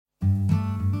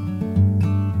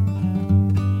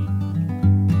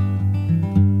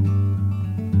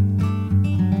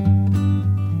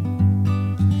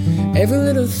Every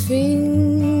little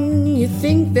thing you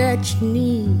think that you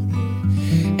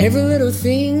need. Every little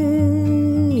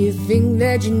thing you think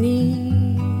that you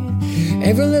need.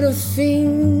 Every little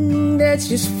thing that's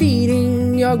just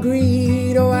feeding your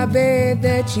greed. Oh, I bet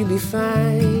that you'd be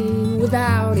fine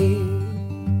without it.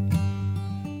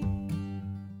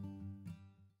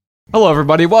 Hello,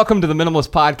 everybody. Welcome to the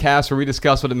Minimalist Podcast, where we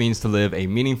discuss what it means to live a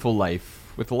meaningful life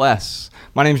with less.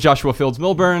 My name is Joshua Fields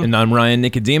Milburn. And I'm Ryan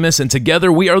Nicodemus, and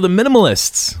together we are the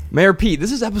Minimalists. Mayor Pete,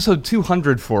 this is episode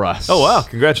 200 for us. Oh, wow.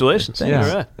 Congratulations. Yeah.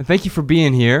 All right. Thank you for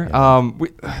being here.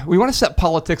 We want to set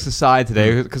politics aside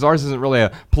today because ours isn't really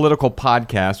a political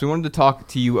podcast. We wanted to talk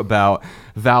to you about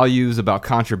values, about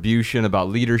contribution, about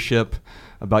leadership,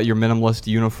 about your minimalist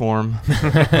uniform.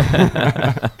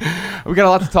 We got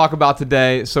a lot to talk about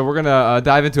today, so we're going to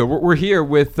dive into it. We're here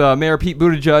with Mayor Pete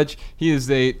Buttigieg. He is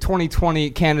a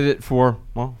 2020 candidate for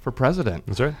president.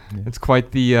 That's right. Yeah. It's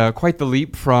quite the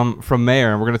leap from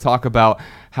mayor, and we're going to talk about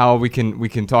how we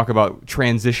can talk about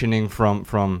transitioning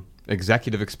from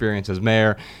executive experience as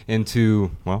mayor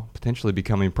into, potentially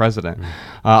becoming president.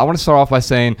 I want to start off by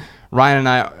saying Ryan and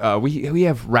I, we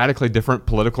have radically different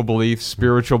political beliefs,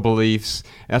 spiritual beliefs,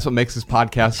 and that's what makes this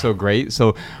podcast so great.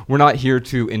 So we're not here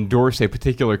to endorse a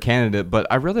particular candidate, but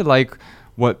I really like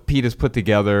what Pete has put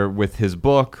together with his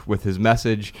book, with his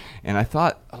message, and I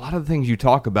thought a lot of the things you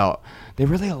talk about, they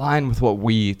really align with what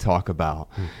we talk about.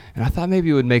 And I thought maybe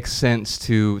it would make sense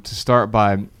to start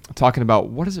by talking about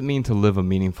what does it mean to live a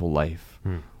meaningful life?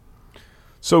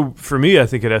 So for me, I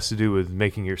think it has to do with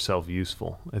making yourself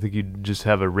useful. I think you just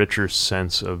have a richer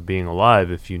sense of being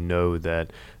alive if you know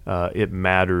that it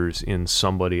matters in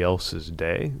somebody else's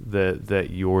day, that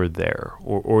you're there,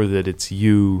 or that it's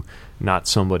you, not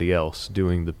somebody else,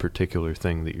 doing the particular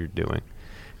thing that you're doing.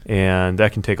 And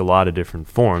that can take a lot of different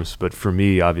forms, but for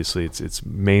me, obviously, it's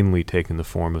mainly taken the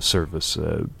form of service,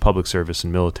 public service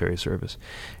and military service.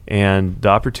 And the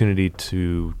opportunity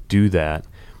to do that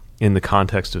in the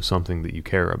context of something that you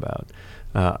care about,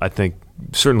 I think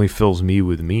certainly fills me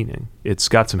with meaning. It's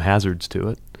got some hazards to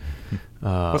it.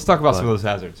 Let's talk about some of those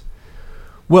hazards.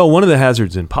 Well, one of the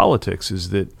hazards in politics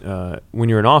is that when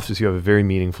you're in office, you have a very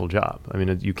meaningful job. I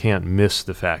mean, you can't miss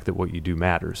the fact that what you do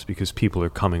matters because people are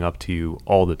coming up to you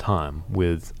all the time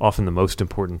with often the most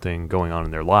important thing going on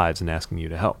in their lives and asking you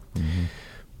to help. Mm-hmm.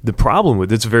 The problem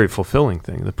with it's a very fulfilling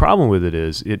thing. The problem with it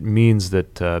is it means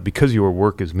that because your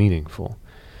work is meaningful,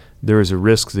 there is a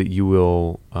risk that you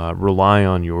will rely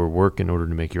on your work in order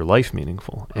to make your life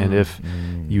meaningful. And if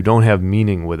you don't have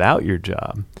meaning without your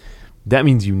job, that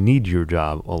means you need your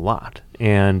job a lot.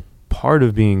 And part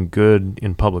of being good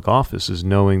in public office is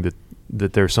knowing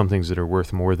that there are some things that are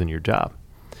worth more than your job.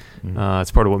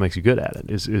 It's part of what makes you good at it,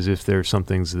 is if there are some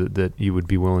things that you would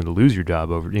be willing to lose your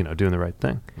job over, doing the right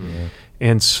thing. Yeah.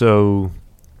 And so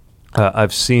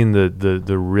I've seen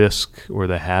the risk or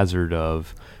the hazard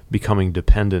of becoming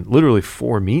dependent literally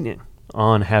for meaning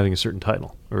on having a certain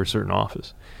title or a certain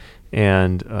office.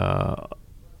 And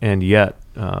yet,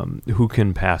 who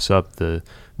can pass up the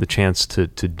chance to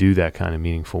do that kind of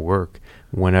meaningful work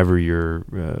whenever you're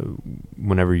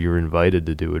invited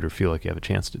to do it or feel like you have a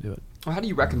chance to do it? Well, how do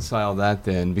you reconcile that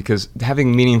then? Because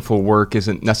having meaningful work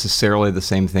isn't necessarily the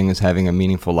same thing as having a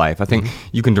meaningful life. I think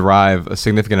you can derive a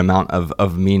significant amount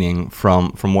of meaning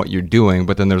from what you're doing,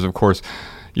 but then there's, of course,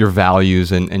 your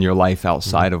values and your life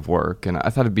outside of work. And I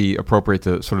thought it'd be appropriate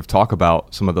to sort of talk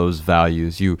about some of those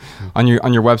values. You on your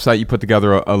website, you put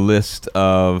together a list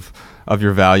of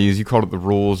your values. You called it the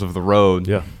rules of the road.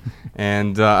 Yeah.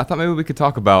 And I thought maybe we could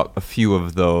talk about a few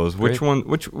of those. Great.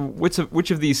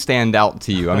 Which of these stand out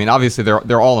to you? I mean, obviously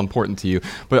they're all important to you,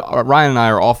 but Ryan and I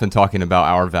are often talking about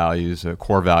our values,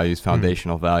 core values,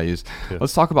 foundational values. Yeah.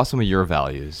 Let's talk about some of your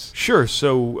values. Sure.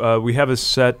 So we have a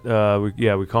set.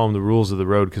 We call them the rules of the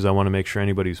road because I want to make sure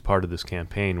anybody who's part of this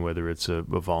campaign, whether it's a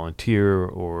volunteer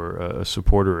or a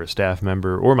supporter or a staff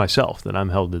member or myself, that I'm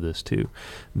held to this too,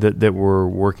 that we're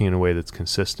working in a way that's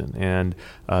consistent. And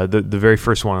the very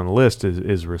first one on the list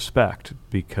is respect,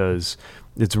 because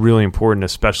it's really important,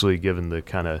 especially given the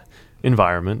kind of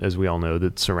environment, as we all know,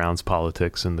 that surrounds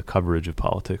politics and the coverage of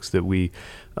politics, that we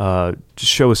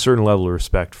just show a certain level of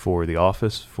respect for the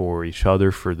office, for each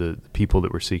other, for the people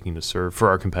that we're seeking to serve, for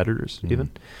our competitors even.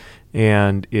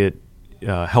 And it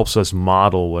helps us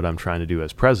model what I'm trying to do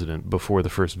as president before the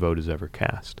first vote is ever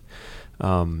cast.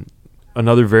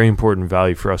 Another very important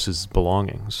value for us is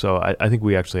belonging. So I think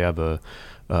we actually have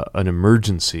an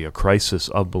emergency, a crisis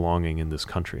of belonging in this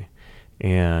country.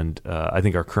 And I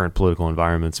think our current political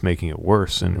environment's making it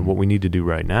worse. And what we need to do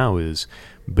right now is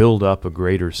build up a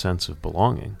greater sense of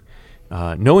belonging.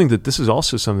 knowing that this is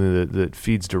also something that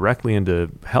feeds directly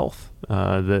into health.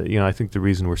 I think the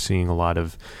reason we're seeing a lot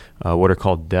of what are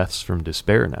called deaths from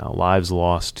despair now, lives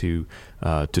lost to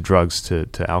drugs,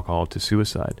 to alcohol, to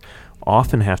suicide,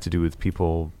 often have to do with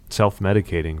people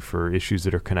self-medicating for issues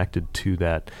that are connected to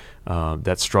that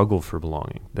struggle for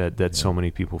belonging that so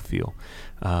many people feel.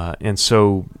 And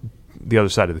so the other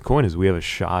side of the coin is we have a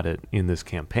shot in this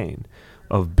campaign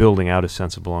of building out a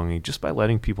sense of belonging just by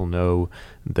letting people know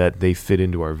that they fit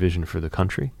into our vision for the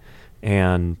country,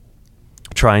 and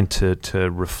trying to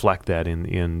reflect that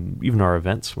in even our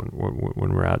events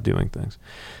when we're out doing things.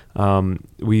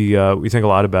 We think a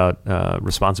lot about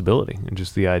responsibility, and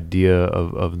just the idea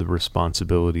of the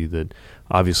responsibility that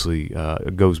obviously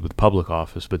goes with public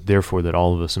office, but therefore that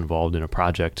all of us involved in a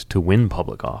project to win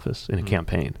public office in a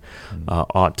campaign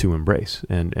ought to embrace,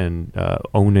 and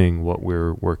owning what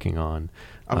we're working on.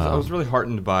 I was really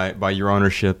heartened by your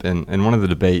ownership in one of the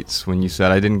debates when you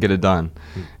said, "I didn't get it done,"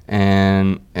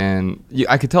 and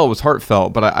I could tell it was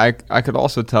heartfelt, but I could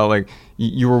also tell like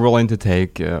you were willing to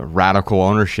take radical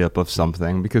ownership of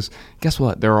something, because guess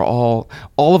what? There are all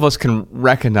of us can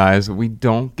recognize that we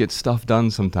don't get stuff done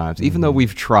sometimes, even though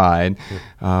we've tried.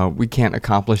 We can't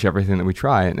accomplish everything that we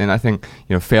try, and I think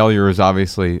failure is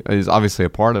obviously a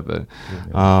part of it.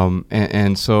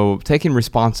 And so taking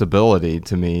responsibility,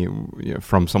 to me,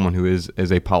 from someone who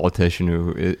is a politician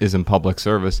who is in public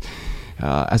service,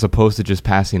 as opposed to just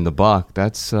passing the buck,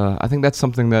 I think that's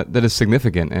something that is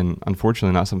significant, and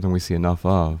unfortunately not something we see enough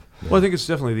of. Well, I think it's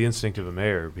definitely the instinct of a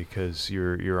mayor, because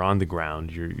you're on the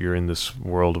ground. You're in this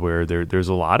world where there's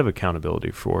a lot of accountability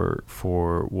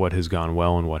for what has gone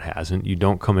well and what hasn't. You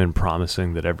don't come in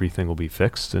promising that everything will be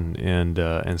fixed,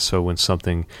 and so when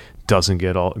something doesn't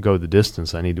go the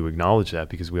distance, I need to acknowledge that,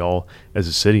 because we all, as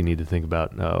a city, need to think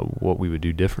about what we would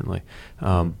do differently.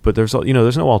 But there's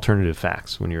no alternative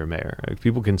facts when you're a mayor.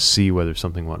 People can see whether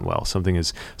something went well, something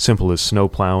as simple as snow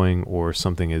plowing, or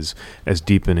something as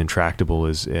deep and intractable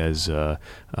as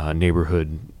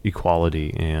neighborhood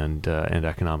equality and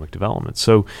economic development.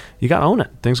 So you got to own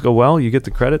it. Things go well, you get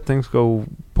the credit. Things go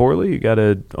poorly, you got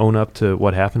to own up to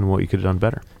what happened and what you could have done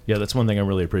better. Yeah, that's one thing I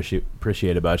really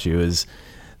appreciate about you, is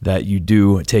that you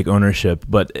do take ownership.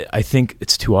 But I think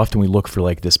it's too often we look for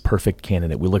like this perfect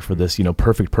candidate. We look for this,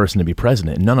 perfect person to be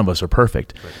president, and none of us are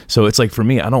perfect. Right. So it's like, for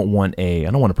me, I don't want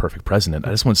a perfect president.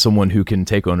 I just want someone who can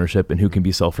take ownership and who can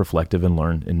be self-reflective and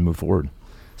learn and move forward.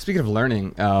 Speaking of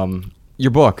learning,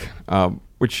 your book,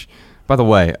 which, by the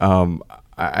way,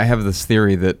 I have this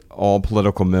theory that all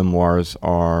political memoirs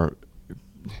are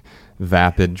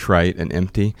vapid, trite, and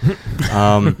empty,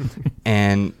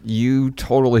 and you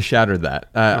totally shattered that.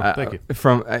 Thank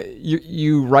you.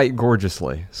 You write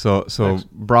gorgeously, so Thanks.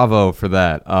 Bravo for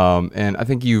that. And I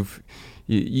think you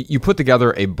put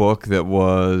together a book that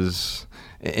was,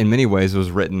 in many ways, was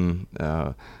written.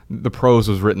 The prose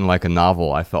was written like a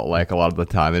novel, I felt like, a lot of the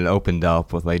time. And it opened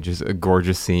up with like just a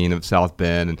gorgeous scene of South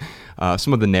Bend, and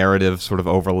some of the narrative sort of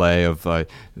overlay of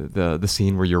the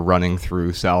scene where you're running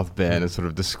through South Bend and sort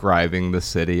of describing the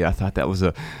city. I thought that was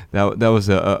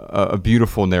a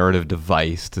beautiful narrative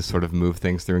device to sort of move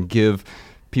things through and give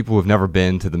people who have never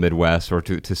been to the Midwest or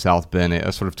to South Bend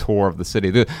a sort of tour of the city,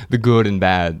 the good and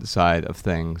bad side of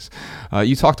things.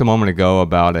 You talked a moment ago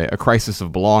about a crisis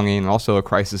of belonging and also a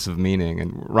crisis of meaning.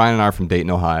 And Ryan and I are from Dayton,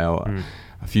 Ohio.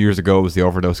 A few years ago, it was the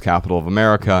overdose capital of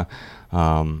America.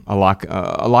 A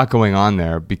lot going on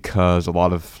there, because a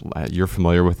lot of, you're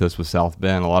familiar with this with South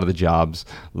Bend, a lot of the jobs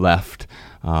left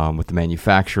with the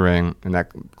manufacturing, and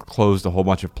that closed a whole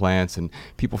bunch of plants, and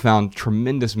people found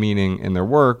tremendous meaning in their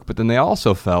work. But then they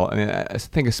also felt, I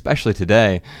think especially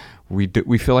today, we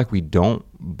feel like we don't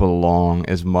belong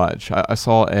as much. I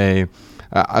saw a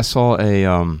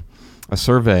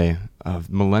survey of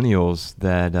millennials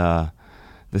that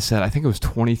said, I think it was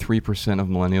 23% of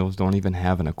millennials don't even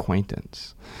have an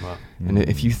acquaintance. Wow. And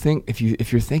if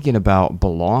you're thinking about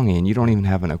belonging, you don't even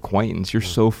have an acquaintance. You're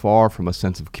so far from a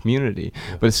sense of community.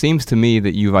 Yeah. But it seems to me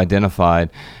that you've identified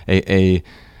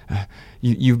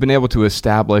you've been able to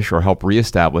establish or help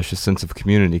reestablish a sense of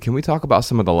community. Can we talk about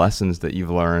some of the lessons that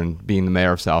you've learned being the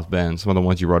mayor of South Bend, some of the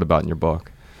ones you wrote about in your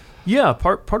book? Yeah,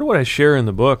 part of what I share in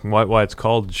the book, and why it's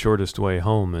called The Shortest Way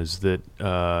Home, is that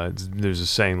there's a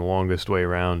saying, the longest way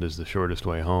around is the shortest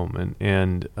way home.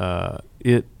 And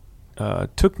it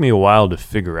took me a while to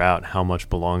figure out how much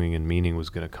belonging and meaning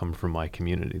was going to come from my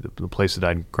community, the place that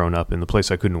I'd grown up in, the place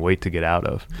I couldn't wait to get out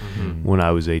of when I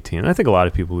was 18. And I think a lot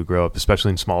of people who grow up, especially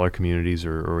in smaller communities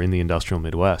or in the industrial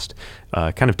Midwest,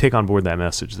 kind of take on board that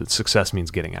message that success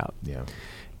means getting out. Yeah.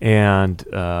 And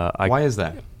why is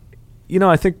that?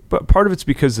 I think part of it's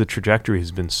because the trajectory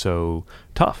has been so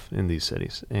tough in these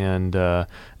cities, and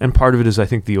part of it is, I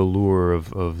think, the allure of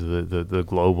the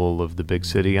global, of the big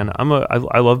city. And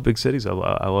I love big cities. I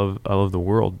love the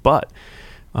world, but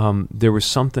there was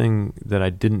something that I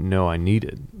didn't know I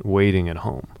needed waiting at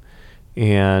home.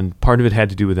 And part of it had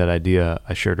to do with that idea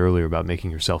I shared earlier about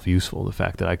making yourself useful. The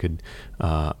fact that I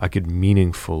could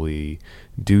meaningfully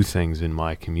do things in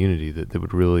my community that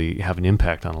would really have an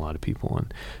impact on a lot of people,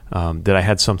 and that I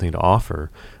had something to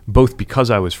offer, both because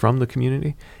I was from the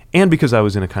community and because I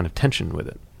was in a kind of tension with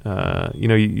it.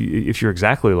 If you're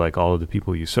exactly like all of the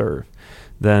people you serve,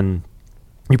 then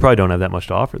you probably don't have that much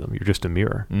to offer them. You're just a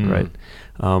mirror, right?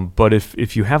 But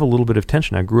if you have a little bit of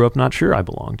tension, I grew up not sure I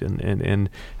belonged, and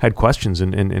had questions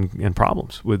and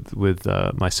problems with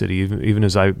my city, even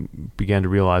as I began to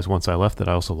realize once I left that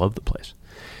I also loved the place.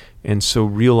 And so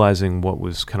realizing what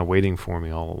was kind of waiting for me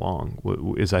all along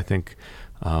is, I think,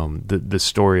 the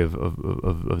story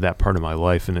of that part of my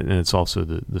life, and it's also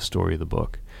the story of the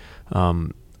book.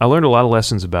 I learned a lot of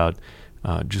lessons about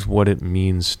just what it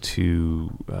means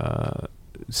to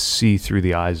see through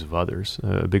the eyes of others.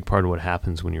 A big part of what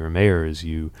happens when you're a mayor is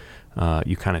you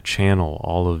kind of channel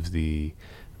all of the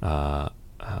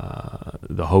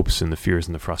hopes and the fears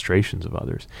and the frustrations of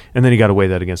others, and then you got to weigh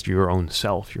that against your own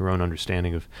self, your own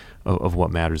understanding of what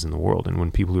matters in the world. And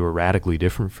when people who are radically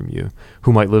different from you,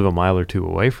 who might live a mile or two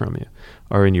away from you,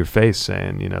 are in your face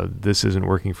saying, this isn't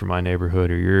working for my neighborhood,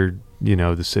 or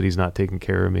the city's not taking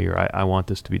care of me, or I want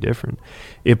this to be different,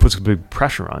 it puts a big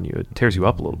pressure on you. It tears you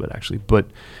up a little bit, actually, but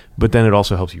then it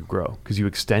also helps you grow, because you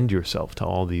extend yourself to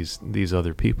all these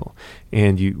other people,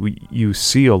 and you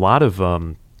see a lot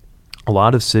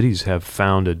of cities have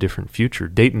found a different future.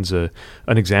 Dayton's an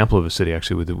example of a city,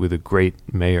 actually, with a great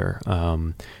mayor.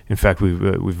 In fact, we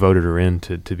voted her in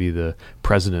to be the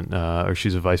president, or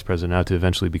she's a vice president now, to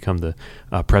eventually become the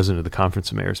president of the Conference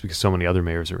of Mayors, because so many other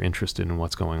mayors are interested in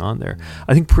what's going on there.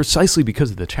 I think precisely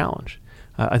because of the challenge.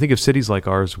 I think if cities like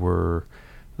ours were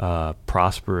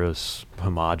prosperous,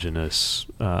 homogenous,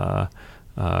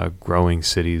 growing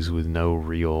cities with no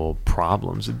real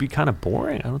problems, it'd be kind of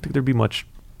boring. I don't think there'd be much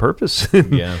purpose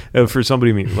for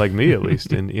somebody like me, at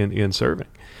least, in serving.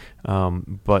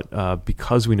 But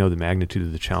because we know the magnitude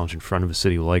of the challenge in front of a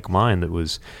city like mine that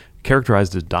was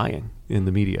characterized as dying in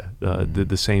the media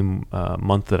the same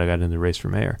month that I got in the race for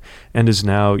mayor, and is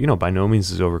now, by no means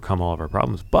has overcome all of our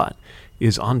problems, but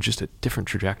is on just a different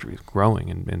trajectory, growing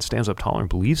and stands up taller and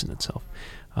believes in itself.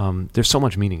 There's so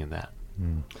much meaning in that.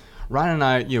 Ryan and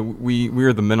I, we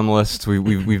are the Minimalists.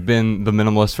 We've been the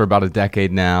Minimalists for about a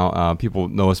decade now. People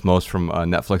know us most from a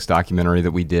Netflix documentary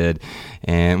that we did,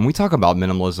 and when we talk about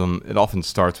minimalism, it often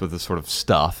starts with this sort of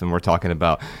stuff, and we're talking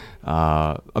about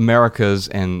America's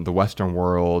and the Western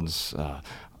world's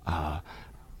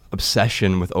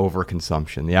obsession with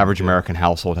overconsumption. The average American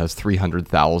household has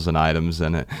 300,000 items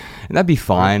in it, and that'd be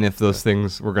fine if those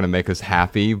things were going to make us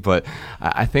happy. But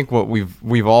I think what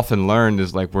we've often learned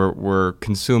is, like, we're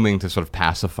consuming to sort of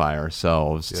pacify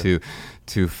ourselves,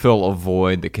 to fill a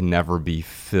void that can never be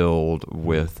filled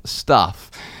with stuff.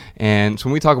 And so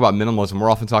when we talk about minimalism,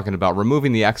 we're often talking about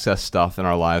removing the excess stuff in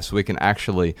our lives so we can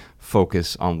actually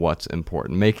focus on what's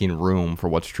important, making room for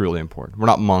what's truly important. We're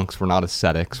not monks. We're not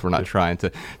ascetics. We're not trying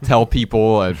to tell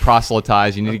people and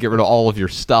proselytize, you need to get rid of all of your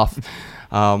stuff.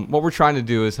 What we're trying to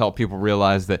do is help people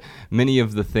realize that many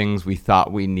of the things we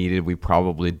thought we needed, we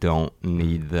probably don't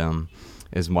need them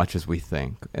as much as we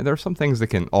think. And there are some things that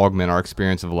can augment our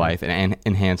experience of life and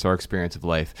enhance our experience of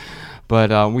life.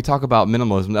 But we talk about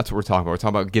minimalism, that's what we're talking about. We're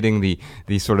talking about getting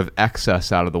the sort of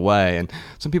excess out of the way. And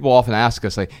some people often ask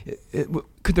us, like,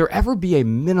 could there ever be a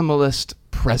minimalist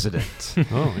president?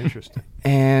 Oh, interesting.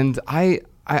 And I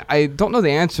don't know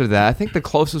the answer to that. I think the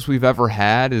closest we've ever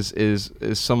had is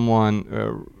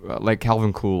someone like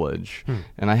Calvin Coolidge.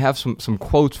 And I have some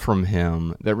quotes from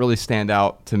him that really stand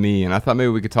out to me. And I thought maybe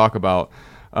we could talk about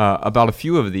a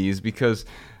few of these, because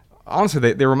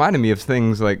honestly, they reminded me of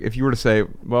things like, if you were to say,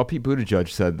 well, Pete Buttigieg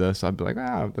said this, I'd be like,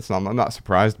 I'm not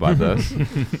surprised by this.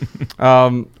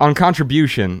 On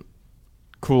contribution,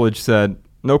 Coolidge said,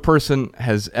 "No person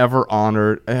has ever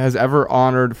been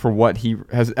honored for what he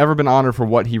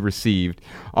received.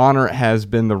 Honor has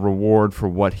been the reward for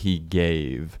what he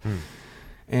gave."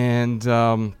 And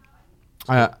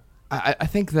I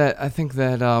think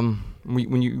that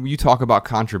when you talk about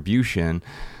contribution,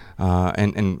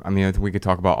 and I mean, I think we could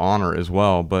talk about honor as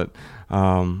well. But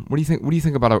what do you think? What do you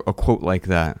think about a quote like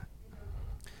that?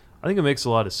 I think it makes a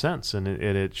lot of sense, and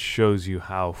it shows you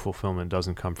how fulfillment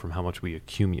doesn't come from how much we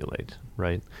accumulate,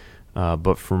 right?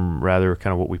 But from rather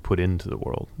kind of what we put into the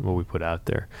world, what we put out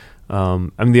there. I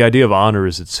mean, the idea of honor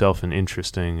is itself an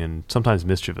interesting and sometimes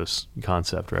mischievous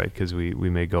concept, right? Because we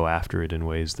may go after it in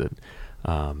ways that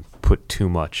put too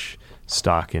much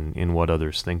stock in what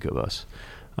others think of us.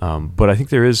 But I think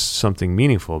there is something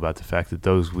meaningful about the fact that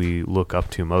those we look up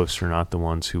to most are not the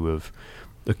ones who have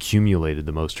accumulated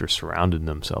the most or surrounded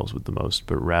themselves with the most,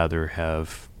 but rather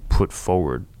have put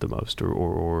forward the most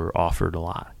or offered a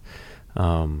lot.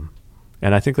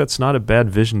 And I think that's not a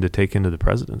bad vision to take into the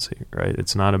presidency, right?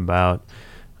 It's not about,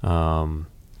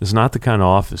 it's not the kind of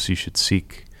office you should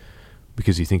seek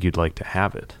because you think you'd like to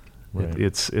have it. Right.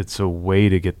 It's a way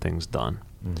to get things done.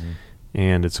 Mm-hmm.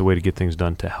 And it's a way to get things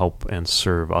done to help and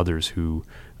serve others who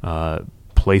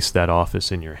place that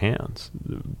office in your hands,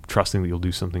 trusting that you'll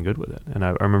do something good with it. And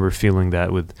I remember feeling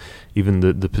that with even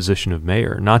the position of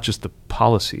mayor, not just the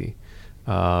policy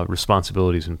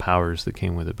responsibilities and powers that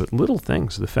came with it, but little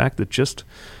things. The fact that just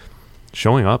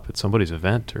showing up at somebody's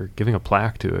event or giving a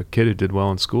plaque to a kid who did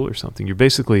well in school or something, you're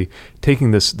basically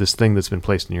taking this thing that's been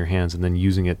placed in your hands and then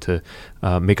using it to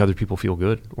make other people feel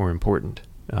good or important.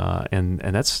 And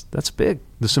that's big.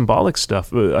 The symbolic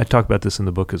stuff, I talk about this in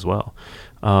the book as well.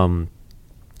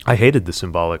 I hated the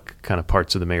symbolic kind of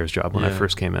parts of the mayor's job when I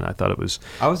first came in. I thought it was...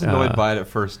 I was annoyed by it at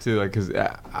first, too, because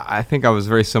I think I was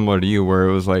very similar to you, where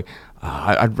it was like,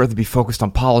 I'd rather be focused on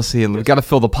policy, and we've got to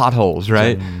fill the potholes,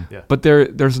 right? Yeah. But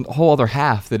there's a whole other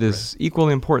half that is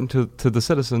equally important to the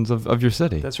citizens of your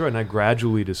city. That's right, and I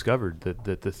gradually discovered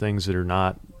that the things that are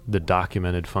not the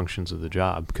documented functions of the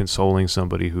job, consoling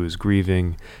somebody who is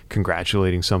grieving,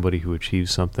 congratulating somebody who achieves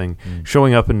something,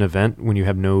 showing up at an event when you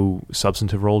have no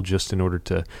substantive role just in order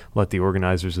to let the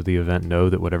organizers of the event know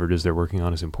that whatever it is they're working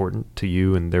on is important to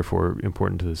you and therefore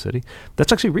important to the city.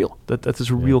 That's actually real. That's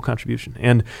a real contribution.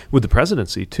 And with the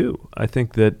presidency, too, I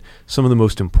think that some of the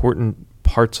most important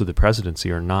parts of the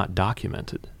presidency are not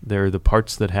documented. They're the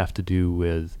parts that have to do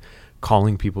with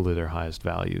calling people to their highest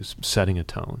values, setting a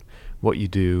tone, what you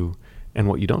do and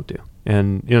what you don't do.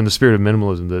 And in the spirit of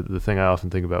minimalism, the thing I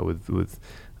often think about with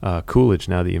Coolidge,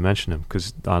 now that you mention him,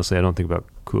 because honestly I don't think about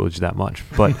Coolidge that much,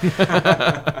 but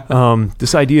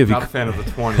this idea of... Not a fan of the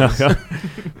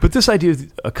 20s. But this idea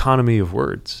of economy of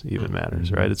words even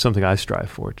matters, right? It's something I strive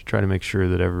for, to try to make sure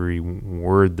that every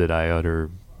word that I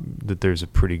utter, that there's a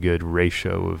pretty good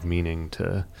ratio of meaning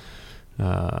to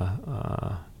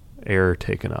air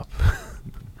taken up.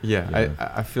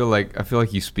 I feel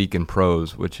like you speak in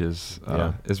prose, which is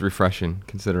refreshing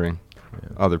considering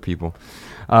other people.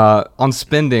 On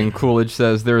spending, Coolidge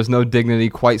says, there is no dignity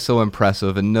quite so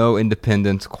impressive and no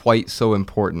independence quite so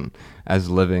important as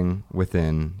living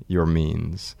within your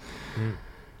means.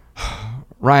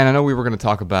 Ryan, I know we were going to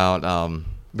talk about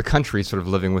the country sort of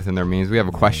living within their means. We have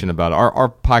a question about it. Our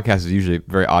podcast is usually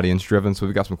very audience driven, so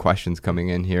we've got some questions coming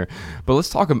in here. But let's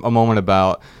talk a moment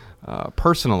about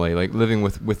personally, like living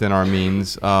within our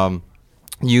means.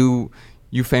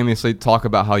 You famously talk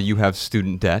about how you have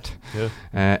student debt,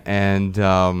 and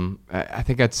I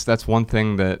think that's one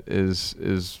thing that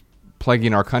is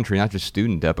plaguing our country, not just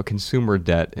student debt, but consumer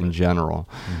debt in general.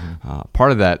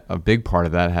 Part of that, a big part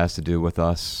of that, has to do with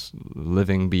us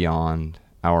living beyond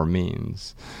our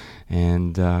means.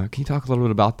 And can you talk a little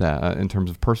bit about that in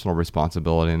terms of personal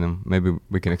responsibility, and then maybe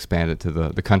we can expand it to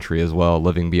the country as well,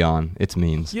 living beyond its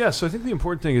means? Yeah, so I think the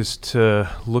important thing is to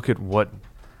look at what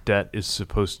debt is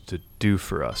supposed to do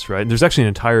for us, right? And there's actually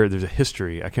there's a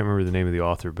history, I can't remember the name of the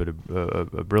author, but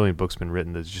a brilliant book's been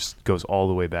written that just goes all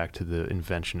the way back to the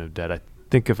invention of debt. I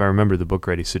think if I remember the book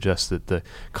right, he suggests that the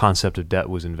concept of debt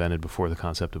was invented before the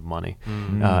concept of money.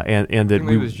 And that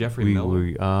maybe it was Jeffrey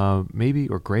Miller. Maybe,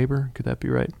 or Graeber, could that be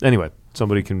right? Anyway,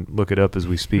 somebody can look it up as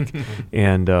we speak.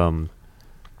 And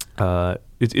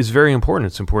it's very important.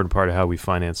 It's an important part of how we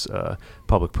finance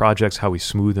public projects, how we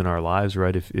smoothen our lives,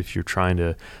 right? If you're trying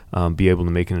to be able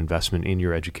to make an investment in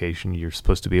your education, you're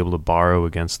supposed to be able to borrow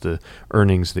against the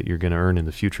earnings that you're going to earn in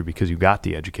the future because you got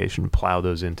the education, plow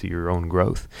those into your own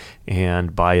growth,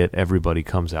 and by it, everybody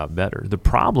comes out better. The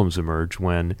problems emerge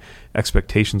when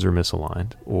expectations are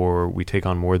misaligned, or we take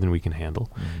on more than we can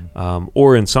handle,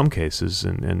 or in some cases,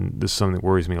 and this is something that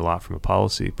worries me a lot from a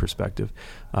policy perspective,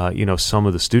 some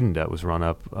of the student debt was run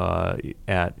up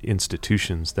at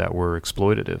institutions that were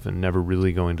exploitative and never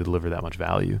really going to deliver that much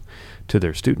value to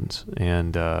their students.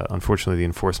 And unfortunately, the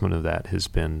enforcement of that has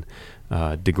been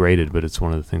degraded, but it's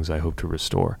one of the things I hope to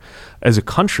restore. As a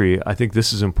country, I think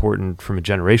this is important from a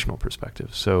generational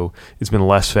perspective. So it's been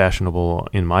less fashionable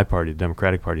in my party, the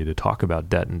Democratic Party, to talk about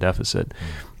debt and deficit.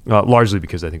 Largely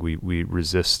because I think we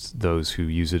resist those who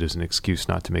use it as an excuse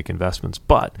not to make investments.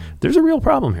 But there's a real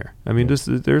problem here. I mean,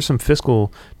 there's some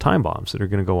fiscal time bombs that are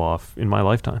going to go off in my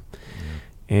lifetime.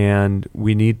 And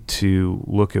we need to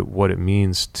look at what it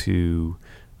means to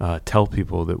tell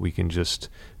people that we can just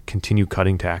continue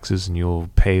cutting taxes and you'll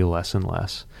pay less and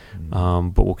less,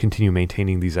 but we'll continue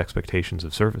maintaining these expectations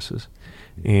of services.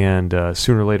 And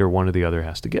sooner or later, one or the other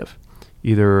has to give.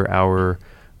 Either our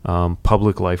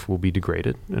public life will be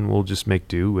degraded and we'll just make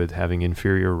do with having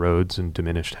inferior roads and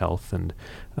diminished health and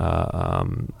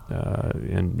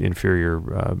inferior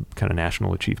kind of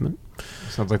national achievement.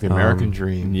 Sounds like the American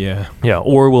dream. Yeah. Yeah,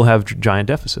 or we'll have giant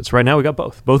deficits. Right now we got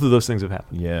both. Both of those things have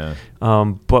happened. Yeah.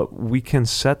 But we can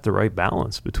set the right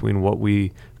balance between what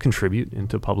we contribute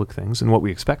into public things and what we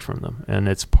expect from them. And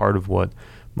it's part of what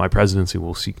my presidency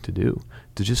will seek to do,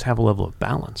 to just have a level of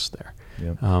balance there.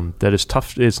 Yep. That is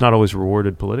tough. It's not always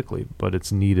rewarded politically, but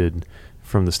it's needed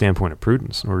from the standpoint of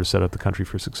prudence in order to set up the country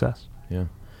for success. Yeah.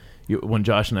 When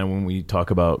Josh and I, when we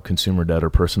talk about consumer debt or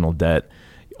personal debt,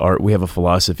 we have a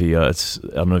philosophy. I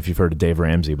don't know if you've heard of Dave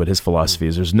Ramsey, but his philosophy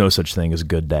is there's no such thing as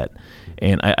good debt.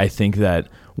 And I think that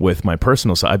with my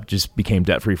personal side, I just became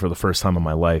debt free for the first time in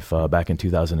my life back in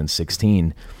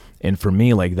 2016. And for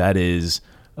me, like that is,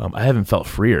 I haven't felt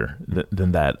freer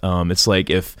than that. It's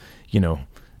like if,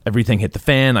 everything hit the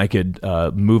fan, I could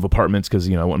move apartments because,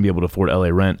 I wouldn't be able to afford LA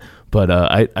rent, but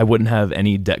I wouldn't have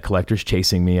any debt collectors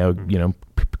chasing me. I would,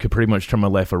 could pretty much turn my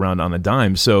life around on a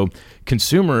dime. So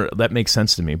consumer, that makes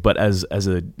sense to me. But as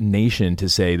a nation to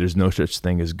say there's no such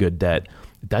thing as good debt,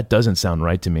 that doesn't sound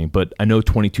right to me. But I know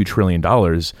 $22 trillion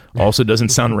also doesn't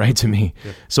sound right to me.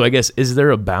 Yeah. So I guess, is there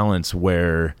a balance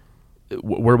where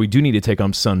we do need to take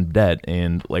on some debt,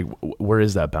 and like where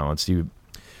is that balance?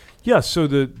 Yeah, so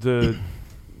the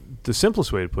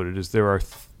simplest way to put it is there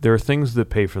are things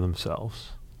that pay for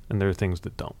themselves and there are things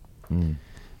that don't.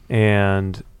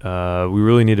 And we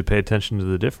really need to pay attention to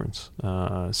the difference.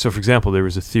 So, for example, there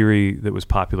was a theory that was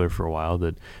popular for a while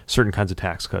that certain kinds of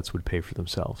tax cuts would pay for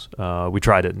themselves. We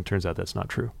tried it, and it turns out that's not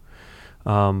true.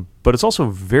 But it's also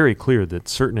very clear that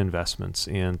certain investments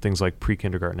in things like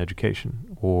pre-kindergarten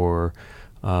education or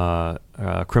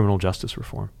criminal justice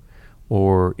reform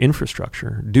or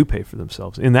infrastructure do pay for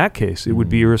themselves. In that case, it would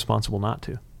be irresponsible not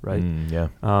to. Right. Yeah.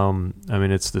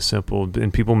 It's the simple,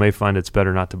 and people may find it's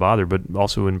better not to bother, but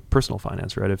also in personal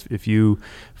finance, right?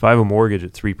 If I have a mortgage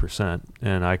at 3%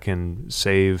 and I can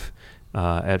save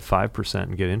at 5%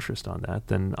 and get interest on that,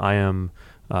 then I am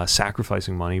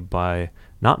sacrificing money by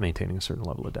not maintaining a certain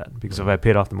level of debt. Because if I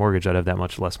paid off the mortgage, I'd have that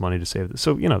much less money to save.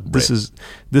 So this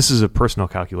is a personal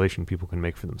calculation people can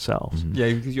make for themselves. Mm-hmm.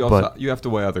 Yeah, because you have to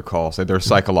weigh other costs. Like there are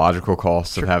psychological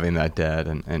costs of having that debt,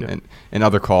 and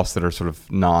other costs that are sort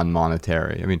of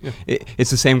non-monetary. I mean,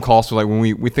 it's the same cost. Like when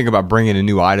we think about bringing a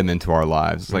new item into our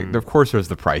lives, it's like of course there's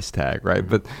the price tag, right?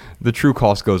 But the true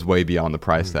cost goes way beyond the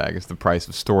price tag. It's the price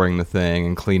of storing the thing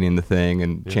and cleaning the thing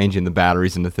and changing the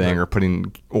batteries in the thing or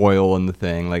putting oil in the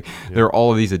thing. Like there are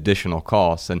all of these additional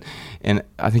costs, and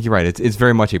I think you're right. It's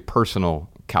very much a personal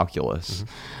calculus.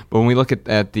 But when we look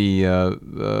at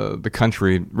the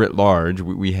country writ large,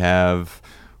 we have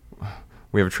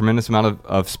a tremendous amount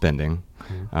of spending.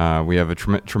 We have a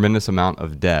tremendous amount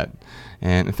of debt.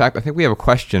 And in fact, I think we have a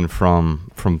question from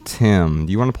Tim.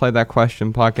 Do you want to play that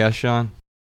question, Podcast Sean?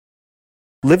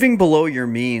 Living below your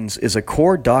means is a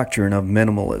core doctrine of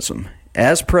minimalism.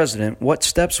 As president, what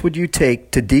steps would you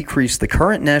take to decrease the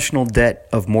current national debt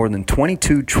of more than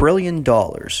 $22 trillion?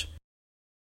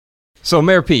 So,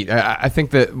 Mayor Pete, I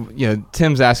think that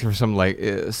Tim's asking for some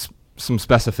some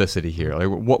specificity here. Like,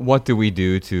 what do we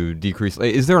do to decrease?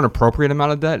 Is there an appropriate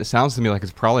amount of debt? It sounds to me like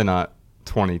it's probably not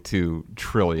 $22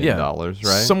 trillion, right?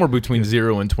 Somewhere between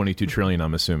 0 and 22 trillion,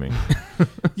 I'm assuming.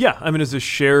 Yeah, as a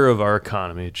share of our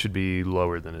economy, it should be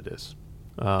lower than it is.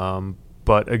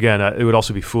 But again, it would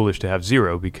also be foolish to have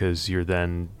 0 because you're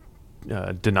then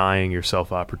denying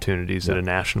yourself opportunities at a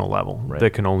national level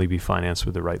that can only be financed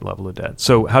with the right level of debt.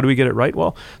 So how do we get it right?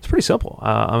 Well, it's pretty simple.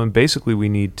 Basically, we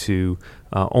need to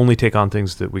only take on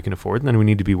things that we can afford, and then we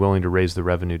need to be willing to raise the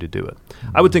revenue to do it.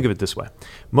 I would think of it this way.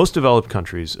 Most developed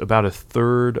countries, about a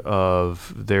third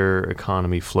of their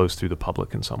economy flows through the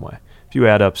public in some way. If you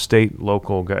add up state,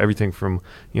 local, everything from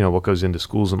what goes into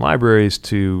schools and libraries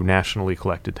to nationally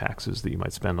collected taxes that you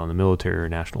might spend on the military or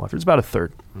national effort, it's about a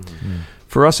third.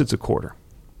 For us, it's a quarter.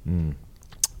 And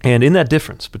in that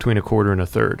difference between a quarter and a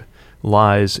third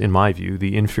lies, in my view,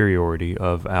 the inferiority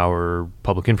of our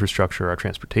public infrastructure, our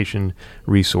transportation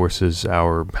resources,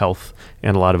 our health,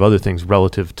 and a lot of other things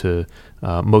relative to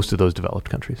most of those developed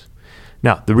countries.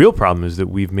 Now, the real problem is that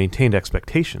we've maintained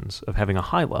expectations of having a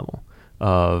high level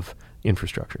of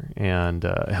infrastructure and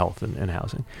health and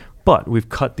housing, but we've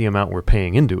cut the amount we're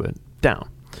paying into it down.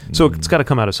 So it's got to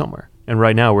come out of somewhere. And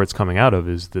right now where it's coming out of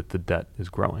is that the debt is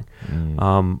growing.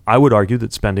 I would argue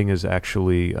that spending is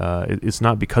actually, it's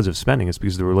not because of spending, it's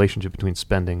because of the relationship between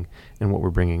spending and what we're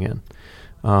bringing in.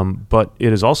 But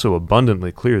it is also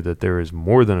abundantly clear that there is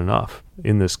more than enough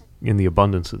in the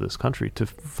abundance of this country to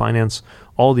finance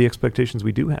all the expectations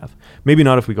we do have. Maybe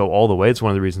not if we go all the way. It's one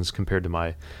of the reasons compared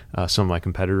to some of my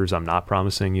competitors, I'm not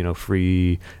promising,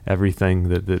 free everything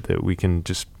that we can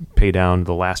just pay down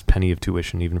the last penny of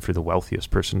tuition, even for the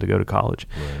wealthiest person to go to college.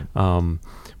 Right.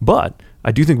 But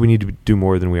I do think we need to do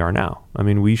more than we are now. I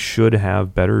mean, we should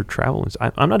have better travel.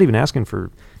 I'm not even asking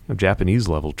for Japanese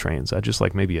level trains. I'd just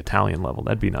like maybe Italian level.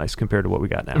 That'd be nice compared to what we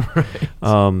got now.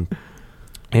 Right.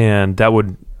 And that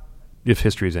would, if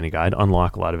history is any guide,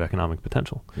 unlock a lot of economic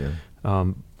potential.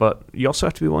 Yeah. But you also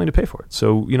have to be willing to pay for it.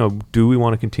 So, do we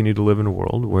want to continue to live in a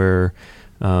world where,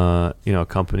 a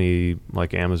company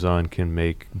like Amazon can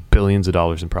make billions of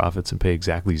dollars in profits and pay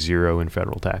exactly zero in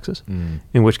federal taxes?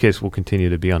 In which case we'll continue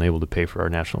to be unable to pay for our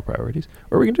national priorities.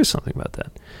 Or we can do something about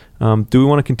that. Do we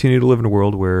want to continue to live in a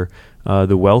world where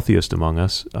the wealthiest among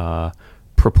us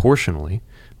proportionally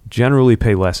generally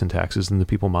pay less in taxes than the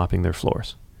people mopping their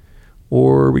floors?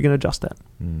 Or are we going to adjust that?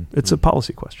 It's a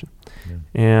policy question. Yeah.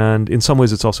 And in some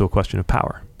ways, it's also a question of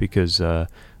power, because the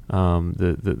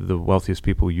wealthiest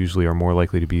people usually are more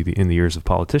likely to be in the ears of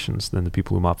politicians than the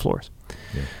people who mop floors.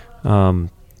 Yeah.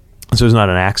 So it's not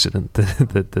an accident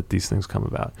that these things come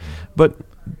about. But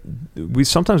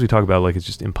sometimes we talk about like it's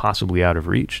just impossibly out of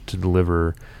reach to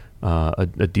deliver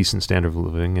a decent standard of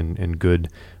living and good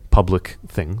public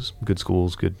things, good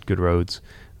schools, good roads,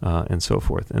 and so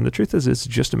forth. And the truth is, it's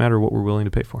just a matter of what we're willing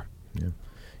to pay for. Yeah.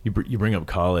 You bring up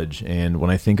college, and when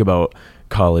I think about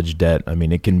college debt, I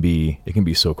mean, it can be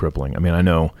so crippling. I mean, I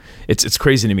know it's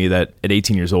crazy to me that at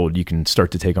 18 years old you can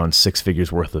start to take on 6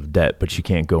 figures worth of debt, but you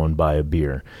can't go and buy a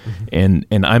beer. And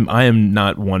I am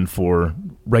not one for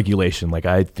regulation. Like,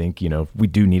 I think, we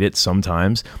do need it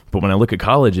sometimes, but when I look at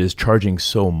colleges charging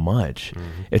so much,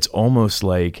 it's almost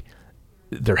like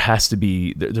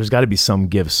there's got to be some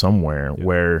give somewhere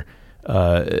where,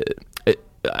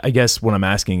 I guess what I'm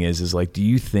asking is like, do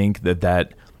you think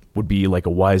that would be like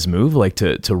a wise move, like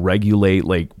to regulate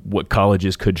like what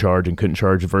colleges could charge and couldn't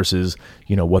charge versus,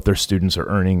 what their students are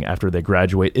earning after they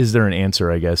graduate? Is there an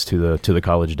answer, I guess, to the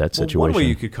college debt situation? One way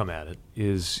you could come at it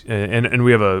is, and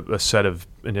we have a set of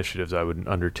initiatives I would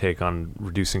undertake on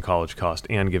reducing college cost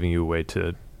and giving you a way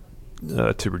to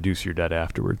reduce your debt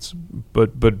afterwards.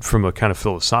 But from a kind of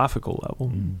philosophical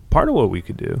level, part of what we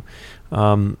could do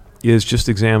is just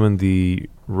examine the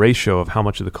ratio of how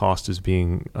much of the cost is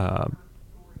being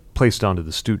placed onto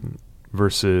the student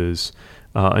versus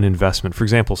an investment. For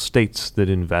example, states that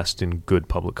invest in good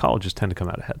public colleges tend to come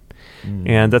out ahead.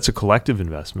 And that's a collective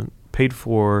investment paid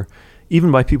for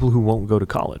even by people who won't go to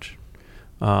college.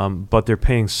 But they're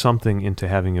paying something into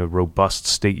having a robust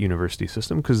state university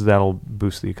system because that'll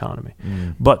boost the economy.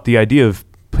 But the idea of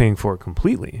paying for it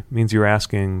completely means you're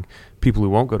asking people who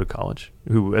won't go to college,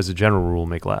 who as a general rule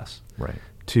make less, right,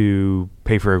 to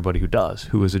pay for everybody who does,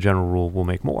 who as a general rule will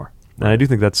make more. And I do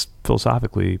think that's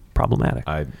philosophically problematic.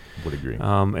 I would agree.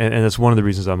 And that's one of the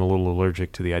reasons I'm a little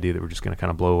allergic to the idea that we're just going to kind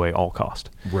of blow away all cost.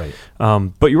 Right.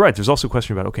 But you're right. There's also a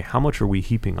question about, okay, how much are we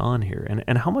heaping on here?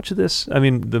 And how much of this, I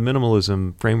mean, the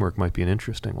minimalism framework might be an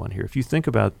interesting one here. If you think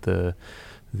about the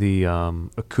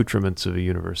accoutrements of a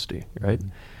university, right?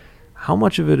 How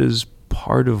much of it is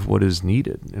part of what is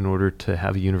needed in order to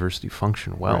have a university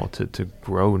function well, right, to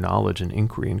grow knowledge and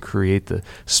inquiry and create the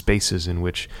spaces in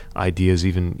which ideas,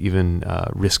 even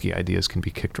risky ideas, can be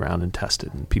kicked around and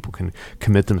tested, and people can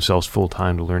commit themselves full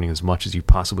time to learning as much as you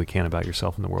possibly can about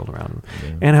yourself and the world around them.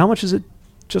 Yeah. And how much is it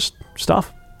just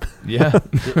stuff? Yeah.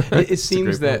 It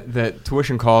seems that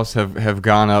tuition costs have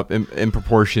gone up in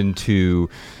proportion to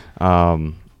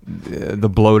the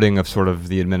bloating of sort of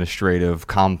the administrative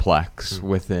complex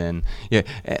within. Yeah,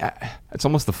 it's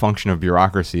almost the function of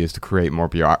bureaucracy is to create more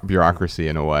bureaucracy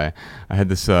in a way. I had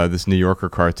this New Yorker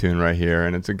cartoon right here,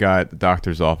 and it's a guy at the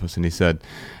doctor's office, and he said,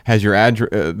 "Has your address?"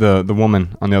 The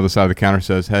woman on the other side of the counter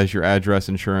says, "Has your address,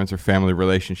 insurance, or family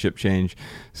relationship changed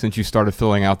since you started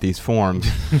filling out these forms?"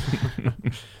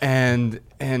 and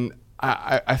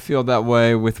I feel that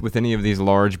way with any of these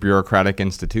large bureaucratic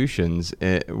institutions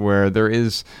where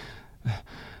there's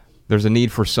a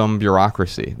need for some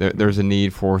bureaucracy. There's a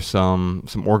need for some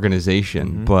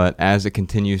organization. But as it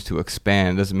continues to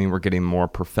expand, it doesn't mean we're getting more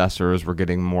professors. We're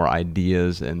getting more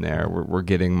ideas in there. We're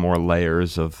getting more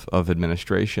layers of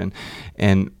administration.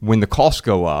 And when the costs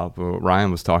go up, what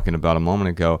Ryan was talking about a moment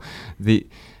ago,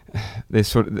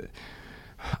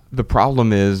 The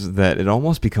problem is that it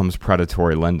almost becomes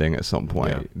predatory lending at some point.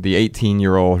 Yeah. The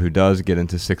 18-year-old who does get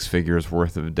into 6 figures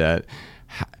worth of debt,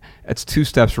 it's 2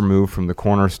 steps removed from the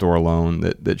corner store loan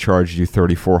that charged you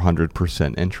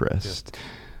 3,400% interest. Yeah.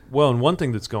 Well, and one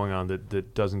thing that's going on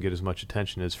that doesn't get as much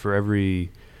attention is for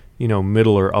every,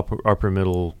 middle or upper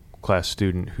middle class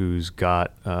student who's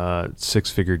got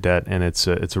 6-figure debt and it's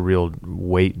a real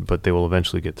weight, but they will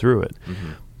eventually get through it.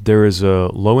 Mm-hmm. There is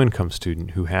a low-income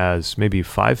student who has maybe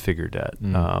 5-figure debt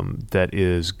that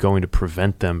is going to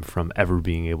prevent them from ever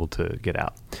being able to get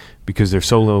out because they're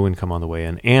so low income on the way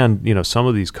in. And, some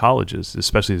of these colleges,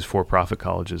 especially these for-profit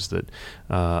colleges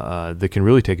that can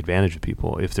really take advantage of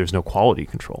people if there's no quality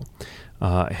control,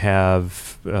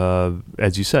 have,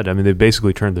 as you said, they've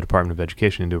basically turned the Department of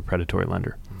Education into a predatory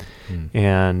lender.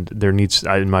 And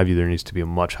in my view, there needs to be a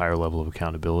much higher level of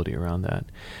accountability around that.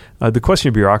 The question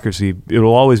of bureaucracy, it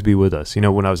will always be with us.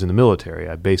 When I was in the military,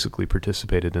 I basically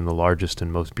participated in the largest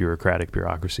and most bureaucratic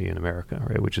bureaucracy in America,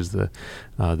 right, which is the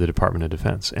Department of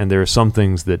Defense. And there are some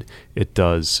things that it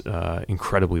does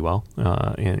incredibly well,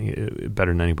 and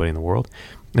better than anybody in the world.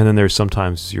 And then there's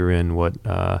sometimes you're in what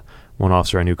one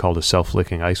officer I knew called a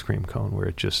self-licking ice cream cone, where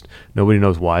it just, nobody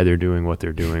knows why they're doing what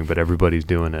they're doing, but everybody's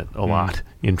doing it a lot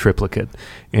in triplicate,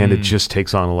 and it just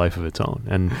takes on a life of its own.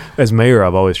 And as mayor,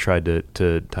 I've always tried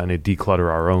to kind of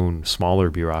declutter our own smaller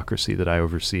bureaucracy that I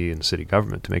oversee in city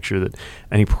government to make sure that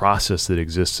any process that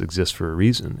exists for a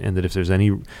reason, and that if there's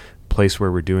any place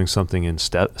where we're doing something in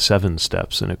 7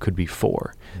 steps, and it could be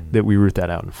 4, that we root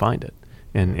that out and find it,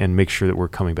 and make sure that we're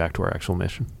coming back to our actual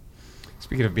mission.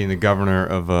 Speaking of being the governor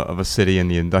of a city in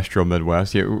the industrial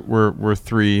Midwest, we're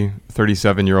 3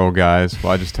 37-year-old guys.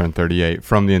 Well, I just turned 38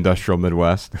 from the industrial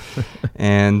Midwest,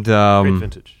 and great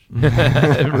vintage,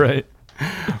 right?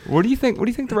 What do you think? What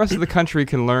do you think the rest of the country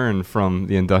can learn from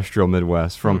the industrial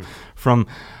Midwest? From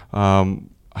I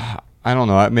don't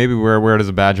know. Maybe we wear it as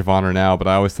a badge of honor now, but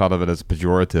I always thought of it as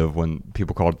pejorative when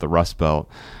people called it the Rust Belt.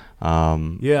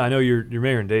 Yeah, I know your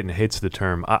mayor in Dayton hates the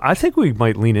term. I think we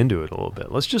might lean into it a little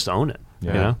bit. Let's just own it.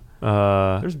 Yeah.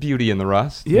 There's beauty in the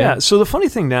rust. Yeah. So the funny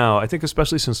thing now, I think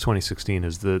especially since 2016,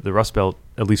 is the Rust Belt,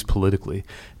 at least politically,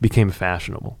 became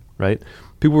fashionable, right?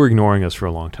 People were ignoring us for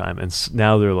a long time, and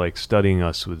now they're like studying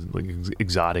us with like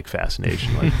exotic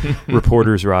fascination. Like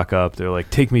reporters rock up, they're like,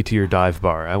 "Take me to your dive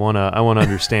bar. I wanna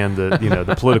understand the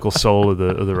the political soul of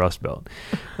the Rust Belt."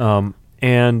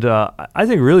 And I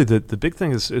think really the big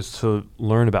thing is to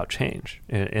learn about change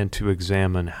and to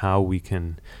examine how we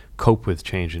can cope with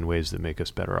change in ways that make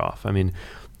us better off.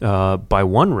 By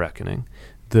one reckoning,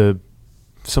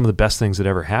 some of the best things that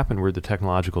ever happened were the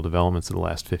technological developments of the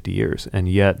last 50 years. And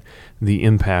yet the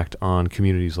impact on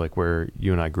communities like where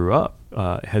you and I grew up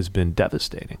has been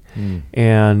devastating.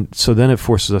 And so then it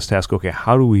forces us to ask, okay,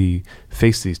 how do we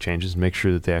face these changes and make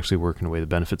sure that they actually work in a way that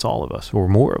benefits all of us or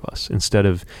more of us, instead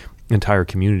of entire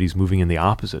communities moving in the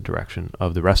opposite direction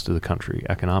of the rest of the country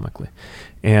economically.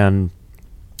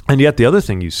 And yet the other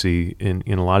thing you see in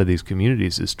a lot of these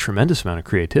communities is tremendous amount of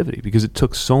creativity, because it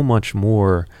took so much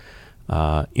more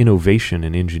innovation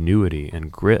and ingenuity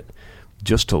and grit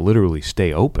just to literally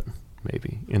stay open,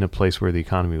 maybe, in a place where the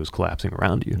economy was collapsing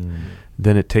around you,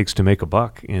 than it takes to make a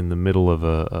buck in the middle of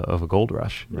a gold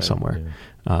rush somewhere.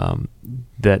 Yeah.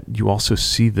 That you also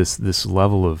see this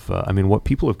level of, what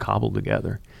people have cobbled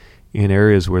together in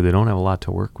areas where they don't have a lot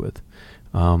to work with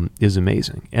is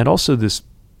amazing. And also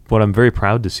what I'm very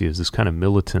proud to see is this kind of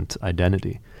militant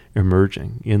identity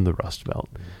emerging in the Rust Belt,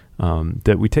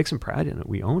 that we take some pride in it,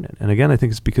 we own it. And again, I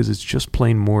think it's because it's just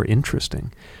plain more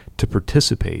interesting to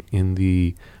participate in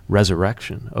the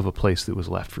resurrection of a place that was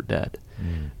left for dead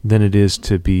than it is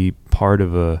to be part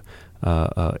of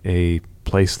a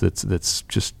place that's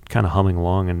just kind of humming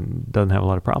along and doesn't have a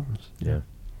lot of problems.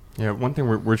 Yeah, one thing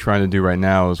we're trying to do right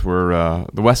now is we're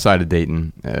the west side of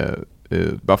Dayton.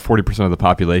 About 40% of the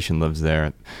population lives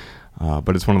there,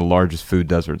 but it's one of the largest food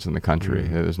deserts in the country.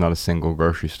 There's not a single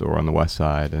grocery store on the west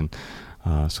side, and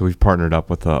so we've partnered up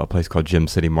with a place called Gym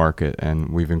City Market, and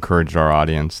we've encouraged our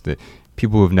audience that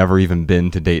people who have never even been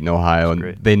to Dayton, Ohio,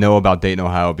 and they know about Dayton,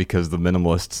 Ohio because the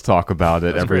Minimalists talk about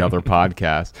it every other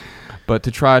podcast, but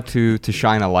to try to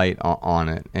shine a light on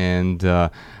it. And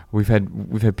we've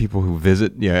had people who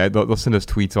visit. Yeah, they'll send us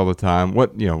tweets all the time.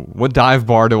 What dive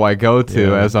bar do I go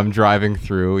to as I'm driving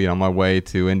through my way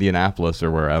to Indianapolis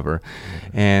or wherever?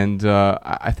 And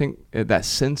I think that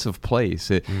sense of place,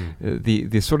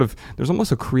 the sort of, there's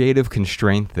almost a creative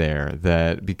constraint there,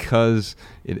 that because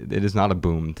it is not a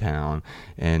boom town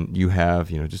and you have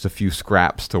just a few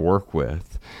scraps to work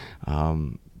with.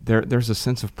 There's a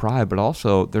sense of pride, but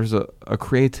also there's a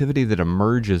creativity that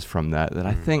emerges from that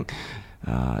I think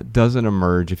doesn't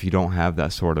emerge if you don't have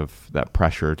that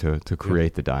pressure to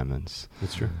create the diamonds.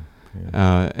 That's true.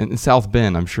 And in South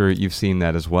Bend, I'm sure you've seen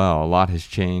that as well. A lot has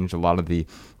changed. A lot of the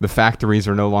factories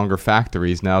are no longer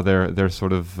factories. Now they're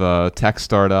sort of tech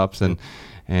startups, and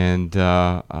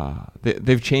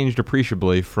they've changed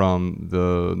appreciably from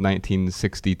the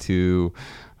 1962.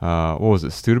 What was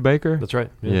it, Studebaker? That's right.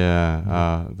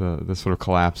 The sort of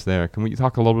collapse there. Can we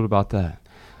talk a little bit about that?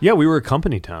 Yeah, we were a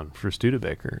company town for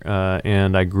Studebaker,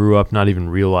 and I grew up not even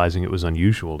realizing it was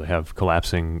unusual to have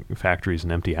collapsing factories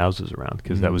and empty houses around,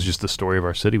 because that was just the story of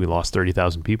our city. We lost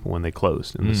 30,000 people when they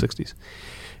closed in the 60s.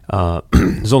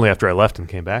 It was only after I left and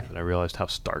came back that I realized how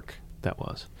stark that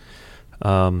was.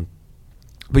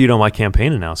 But, my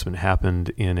campaign announcement happened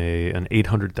in an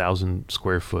 800,000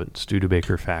 square foot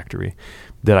Studebaker factory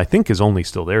that I think is only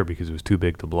still there because it was too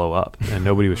big to blow up, and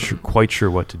nobody was quite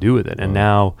sure what to do with it. And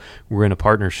now we're in a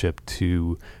partnership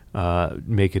to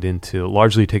make it into,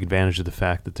 largely take advantage of the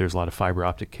fact that there's a lot of fiber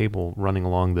optic cable running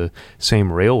along the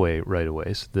same railway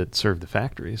right-of-ways that serve the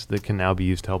factories that can now be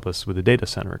used to help us with the data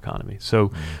center economy.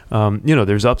 So,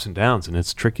 there's ups and downs, and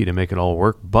it's tricky to make it all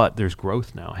work, but there's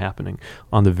growth now happening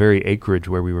on the very acreage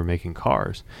where we were making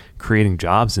cars. Creating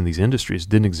jobs in these industries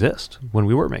didn't exist when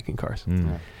we were making cars.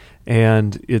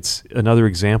 And it's another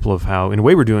example of how, in a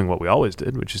way, we're doing what we always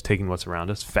did, which is taking what's around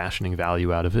us, fashioning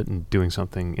value out of it, and doing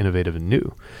something innovative and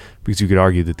new. Because you could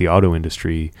argue that the auto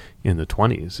industry in the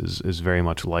 20s is very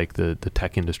much like the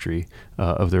tech industry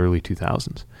of the early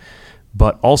 2000s.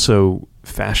 But also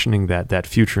fashioning that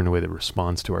future in a way that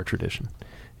responds to our tradition.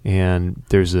 And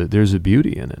there's a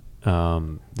beauty in it.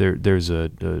 There's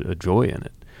a joy in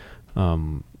it.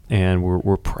 And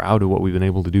we're proud of what we've been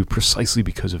able to do precisely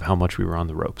because of how much we were on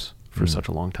the ropes for such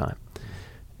a long time.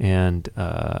 And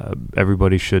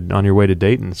everybody should, on your way to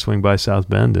Dayton, swing by South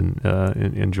Bend and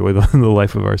enjoy the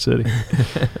life of our city.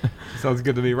 Sounds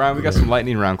good to me. Ryan, we got some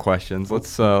lightning round questions.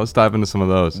 Let's dive into some of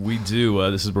those. We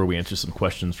do. This is where we answer some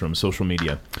questions from social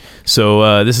media.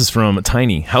 So this is from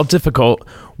Tiny. How difficult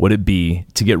would it be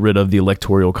to get rid of the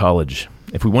Electoral College?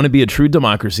 If we want to be a true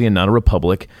democracy and not a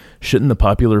republic, shouldn't the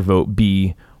popular vote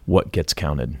be what gets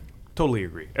counted? Totally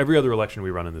agree. Every other election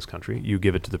we run in this country, you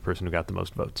give it to the person who got the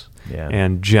most votes. Yeah.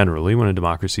 And generally, when a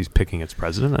democracy is picking its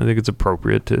president, I think it's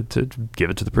appropriate to give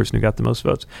it to the person who got the most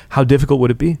votes. How difficult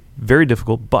would it be? Very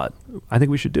difficult, but I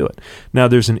think we should do it. Now,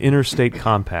 there's an interstate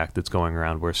compact that's going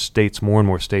around where more and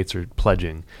more states are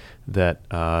pledging that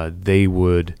they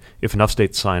would, if enough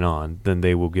states sign on, then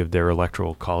they will give their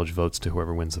electoral college votes to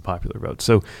whoever wins the popular vote.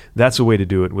 So that's a way to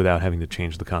do it without having to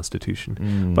change the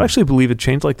Constitution. But I actually believe a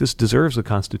change like this deserves a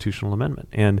constitutional amendment.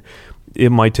 And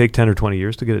it might take 10 or 20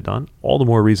 years to get it done. All the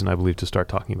more reason, I believe, to start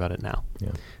talking about it now.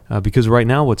 Yeah. Because right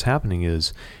now what's happening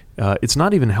is it's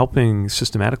not even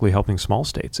systematically helping small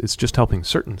states. It's just helping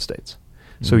certain states.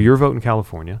 So your vote in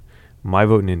California, my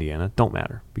vote in Indiana don't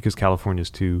matter because California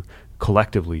is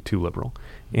collectively too liberal,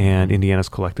 and Indiana's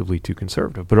collectively too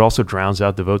conservative. But it also drowns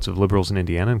out the votes of liberals in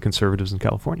Indiana and conservatives in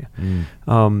California.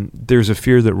 There's a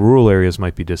fear that rural areas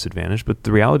might be disadvantaged, but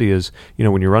the reality is,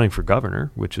 when you're running for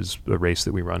governor, which is a race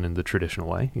that we run in the traditional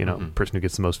way, person who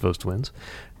gets the most votes wins,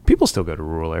 people still go to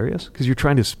rural areas because you're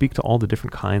trying to speak to all the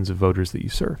different kinds of voters that you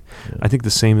serve. Yeah. I think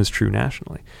the same is true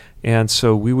nationally. And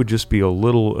so we would just be a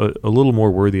little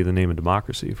more worthy of the name of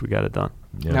democracy if we got it done.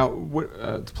 Yeah. Now,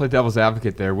 to play devil's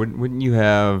advocate there, wouldn't you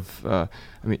have?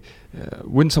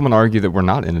 Wouldn't someone argue that we're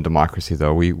not in a democracy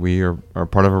though? We are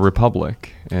part of a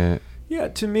republic. Yeah,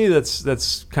 to me,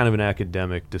 that's kind of an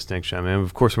academic distinction. I mean,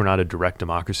 of course, we're not a direct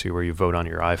democracy where you vote on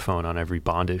your iPhone on every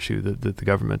bond issue that the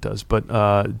government does. But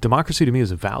democracy to me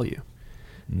is a value.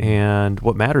 And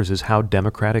what matters is how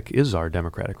democratic is our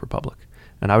democratic republic.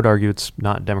 And I would argue it's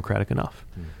not democratic enough.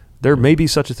 There may be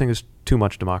such a thing as too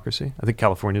much democracy. I think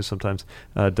California sometimes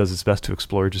does its best to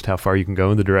explore just how far you can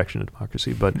go in the direction of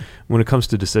democracy. But when it comes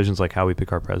to decisions like how we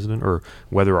pick our president or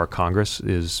whether our Congress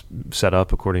is set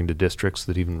up according to districts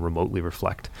that even remotely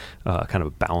reflect kind of a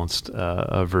balanced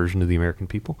version of the American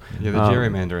people. Yeah, the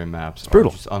gerrymandering maps are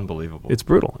brutal. Just unbelievable. It's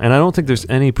brutal. And I don't think there's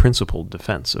any principled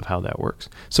defense of how that works.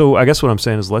 So I guess what I'm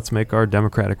saying is let's make our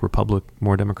democratic republic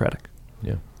more democratic.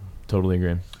 Yeah, totally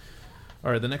agree.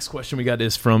 All right, the next question we got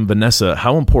is from Vanessa.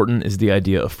 How important is the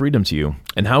idea of freedom to you,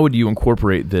 and how would you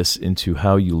incorporate this into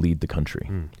how you lead the country?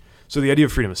 So the idea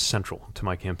of freedom is central to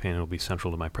my campaign. It'll be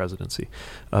central to my presidency.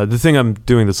 The thing I'm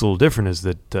doing that's a little different is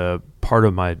that part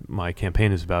of my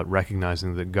campaign is about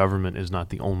recognizing that government is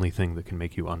not the only thing that can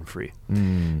make you unfree.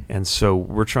 And so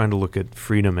we're trying to look at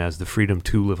freedom as the freedom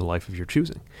to live a life of your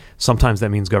choosing. Sometimes that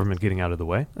means government getting out of the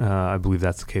way. I believe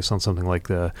that's the case on something like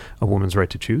a woman's right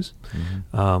to choose,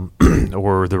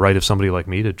 or the right of somebody like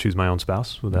me to choose my own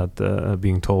spouse without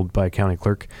being told by a county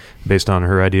clerk based on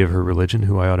her idea of her religion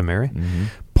who I ought to marry.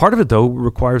 Part of it, though,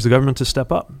 requires the government to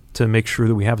step up to make sure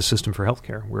that we have a system for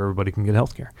healthcare where everybody can get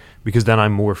healthcare, because then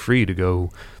I'm more free to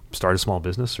go start a small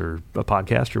business or a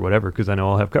podcast or whatever, because I know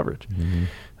I'll have coverage.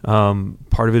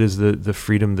 Part of it is the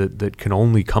freedom that can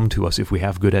only come to us if we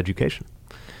have good education,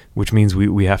 which means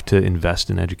we have to invest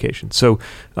in education. So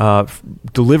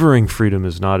delivering freedom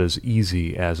is not as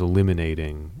easy as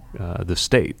eliminating the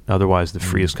state. Otherwise, the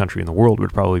freest country in the world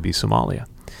would probably be Somalia.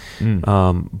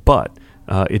 But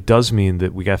it does mean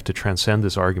that we have to transcend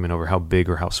this argument over how big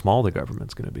or how small the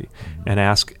government's going to be and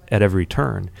ask at every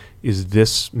turn, is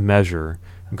this measure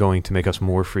going to make us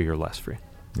more free or less free?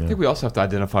 I think we also have to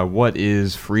identify what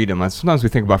is freedom. Sometimes we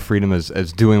think about freedom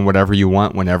as doing whatever you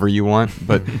want whenever you want,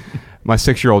 but my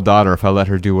 6-year-old daughter, if I let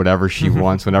her do whatever she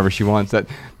wants whenever she wants, that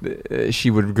she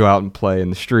would go out and play in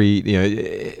the street.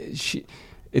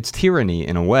 It's tyranny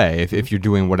in a way if you're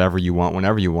doing whatever you want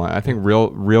whenever you want. I think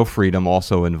real freedom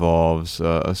also involves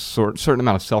a certain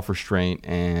amount of self-restraint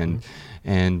and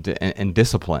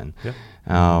discipline.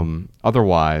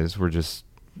 Otherwise, we're just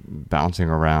bouncing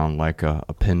around like a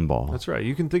pinball. That's right.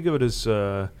 You can think of it as,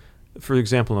 for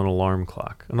example, an alarm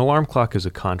clock. An alarm clock is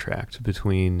a contract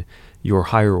between your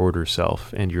higher order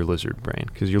self and your lizard brain,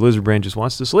 because your lizard brain just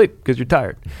wants to sleep because you're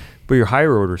tired. But your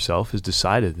higher order self has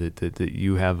decided that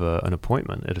you have an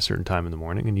appointment at a certain time in the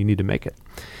morning and you need to make it.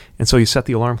 And so you set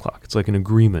the alarm clock. It's like an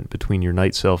agreement between your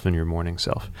night self and your morning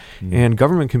self. And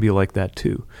government can be like that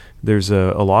too. There's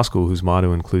a law school whose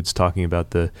motto includes talking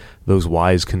about those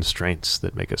wise constraints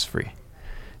that make us free.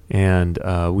 And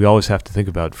we always have to think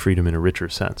about freedom in a richer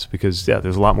sense, because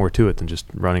there's a lot more to it than just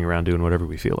running around doing whatever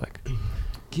we feel like.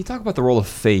 Can you talk about the role of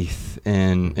faith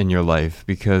in your life?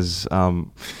 Because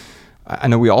I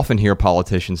know we often hear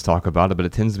politicians talk about it, but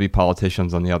it tends to be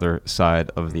politicians on the other side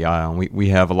of the aisle. And we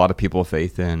have a lot of people of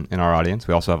faith in our audience.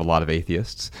 We also have a lot of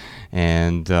atheists.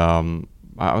 And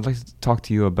I would like to talk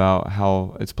to you about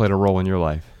how it's played a role in your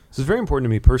life. This is very important to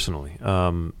me personally.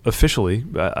 Officially,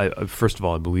 first of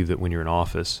all, I believe that when you're in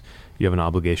office, you have an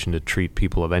obligation to treat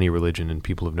people of any religion and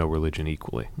people of no religion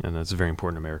equally. And that's a very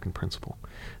important American principle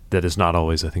that is not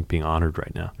always, I think, being honored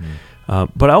right now.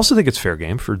 But I also think it's fair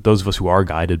game for those of us who are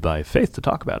guided by faith to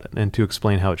talk about it and to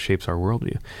explain how it shapes our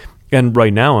worldview. And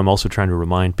right now, I'm also trying to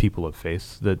remind people of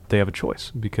faith that they have a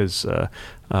choice, because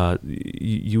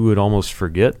you would almost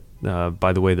forget,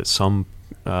 by the way that some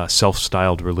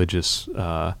self-styled religious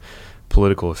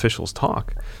political officials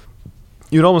talk,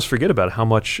 you'd almost forget about how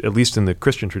much, at least in the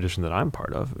Christian tradition that I'm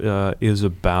part of, is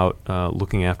about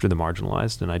looking after the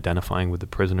marginalized and identifying with the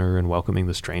prisoner and welcoming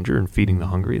the stranger and feeding the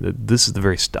hungry. This is the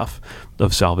very stuff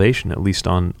of salvation, at least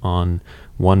on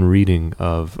one reading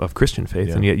of Christian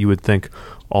faith. And yet you would think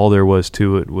all there was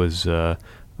to it was a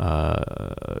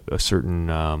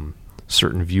certain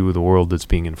view of the world that's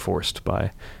being enforced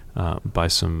by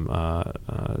some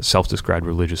self-described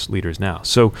religious leaders now.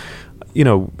 So,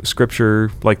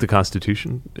 Scripture, like the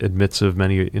Constitution, admits of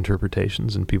many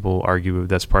interpretations, and people argue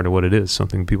that's part of what it is,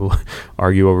 something people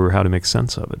argue over how to make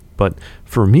sense of it. But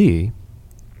for me,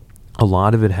 a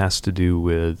lot of it has to do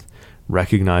with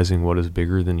recognizing what is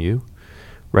bigger than you,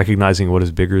 recognizing what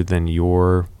is bigger than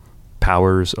your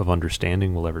powers of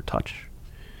understanding will ever touch.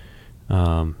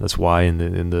 That's why I'm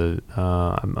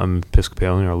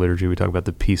Episcopalian. In our liturgy, we talk about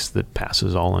the peace that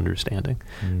passes all understanding.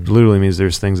 It literally means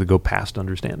there's things that go past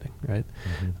understanding, right?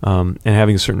 And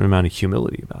having a certain amount of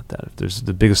humility about that. If there's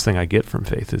the biggest thing I get from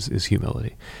faith is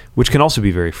humility, which can also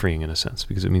be very freeing in a sense,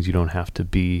 because it means you don't have to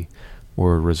be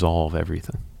or resolve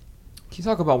everything. Can you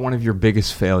talk about one of your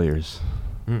biggest failures?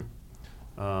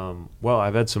 Well,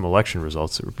 I've had some election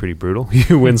results that were pretty brutal.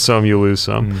 You win some, you lose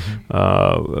some.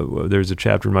 There's a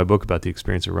chapter in my book about the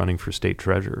experience of running for state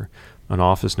treasurer, an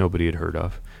office nobody had heard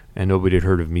of, and nobody had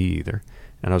heard of me either.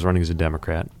 And I was running as a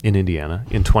Democrat in Indiana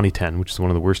in 2010, which is one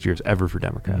of the worst years ever for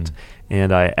Democrats.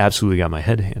 And I absolutely got my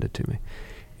head handed to me.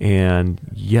 And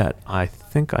yet, I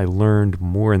think I learned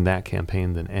more in that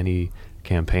campaign than any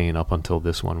campaign up until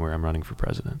this one where I'm running for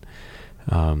president.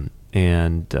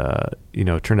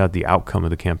 It turned out the outcome of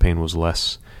the campaign was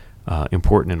less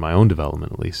important in my own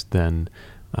development, at least, than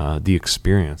the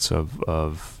experience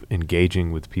of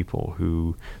engaging with people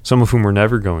who, some of whom were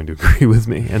never going to agree with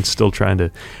me, and still trying to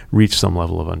reach some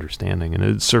level of understanding. And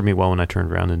it served me well when I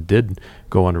turned around and did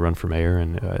go on to run for mayor,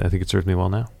 and I think it serves me well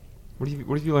now. What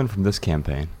have you learned from this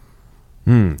campaign?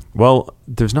 Well,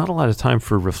 there's not a lot of time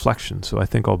for reflection, so I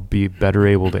think I'll be better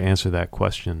able to answer that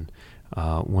question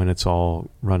when it's all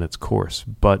run its course.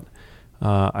 But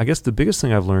I guess the biggest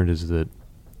thing I've learned is that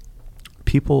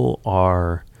people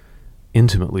are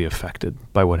intimately affected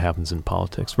by what happens in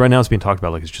politics. Right now it's being talked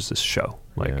about like it's just this show,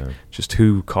 like just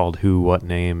who called who what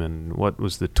name and what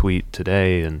was the tweet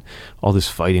today and all this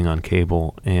fighting on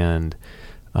cable. And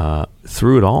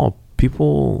through it all,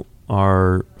 people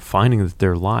are finding that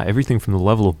their life, everything from the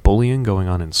level of bullying going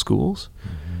on in schools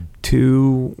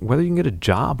to whether you can get a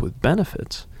job with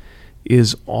benefits,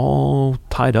 is all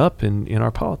tied up in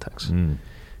our politics.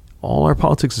 All our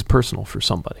politics is personal for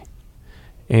somebody.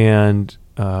 And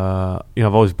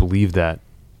I've always believed that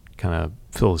kind of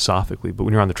philosophically, but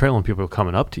when you're on the trail and people are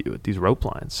coming up to you at these rope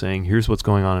lines saying, here's what's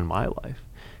going on in my life,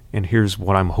 and here's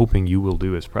what I'm hoping you will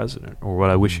do as president, or what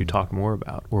I wish you talk more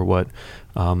about, or what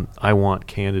I want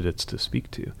candidates to speak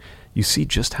to, you see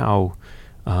just how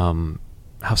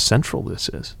central this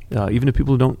is, even to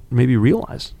people who don't maybe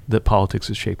realize that politics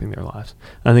is shaping their lives.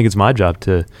 And I think it's my job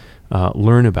to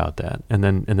learn about that and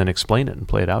then explain it and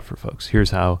play it out for folks.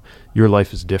 Here's how your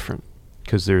life is different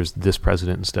because there's this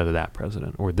president instead of that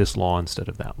president, or this law instead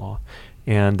of that law,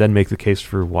 and then make the case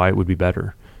for why it would be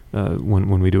better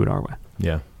when we do it our way.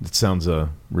 Yeah, it sounds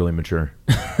really mature.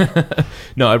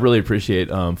 No, I really appreciate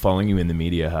following you in the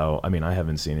media. I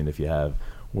haven't seen it if you have,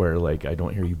 where like I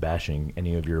don't hear you bashing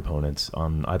any of your opponents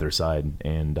on either side,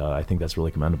 and I think that's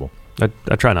really commendable.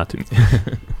 I try not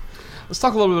to. Let's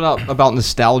talk a little bit about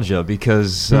nostalgia,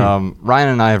 because Ryan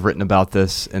and I have written about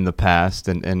this in the past,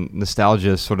 and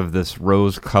nostalgia is sort of this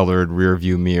rose-colored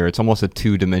rear-view mirror. It's almost a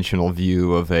two-dimensional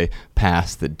view of a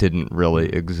past that didn't really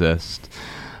exist.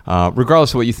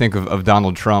 Regardless of what you think of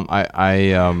Donald Trump,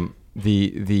 I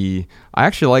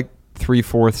actually like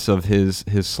 3/4 of his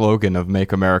slogan of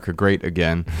 "Make America Great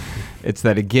Again." It's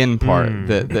that again part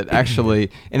that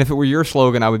actually, and if it were your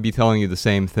slogan, I would be telling you the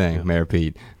same thing, Mayor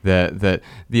Pete. That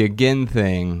the again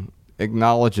thing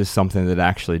acknowledges something that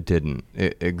actually didn't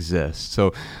exist.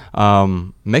 So,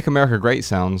 "Make America Great"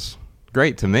 sounds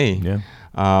great to me. Yeah.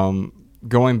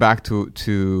 Going back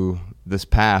to this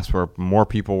past where more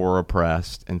people were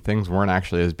oppressed and things weren't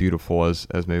actually as beautiful as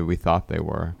maybe we thought they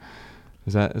were.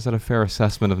 Is that a fair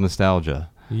assessment of nostalgia?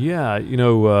 Yeah,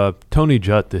 Tony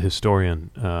Judt, the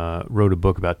historian, wrote a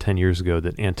book about 10 years ago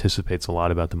that anticipates a lot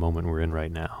about the moment we're in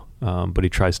right now. But he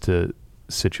tries to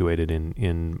situate it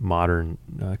in modern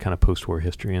kind of post-war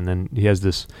history. And then he has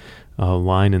this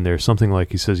line in there, something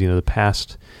like, he says, the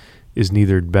past is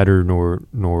neither better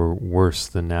nor worse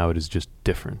than now. It is just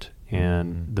different.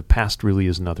 And the past really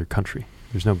is another country.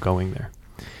 There's no going there.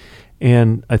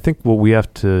 And I think what we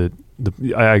have to...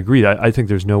 I agree. I think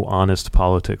there's no honest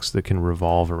politics that can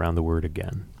revolve around the word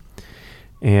again.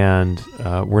 And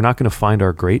we're not going to find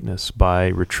our greatness by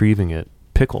retrieving it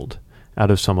pickled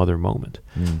out of some other moment.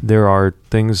 There are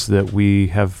things that we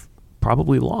have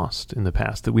probably lost in the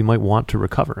past that we might want to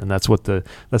recover, and that's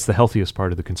the healthiest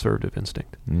part of the conservative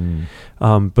instinct.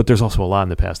 But there's also a lot in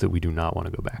the past that we do not want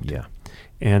to go back to. Yeah.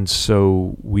 And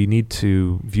so we need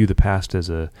to view the past as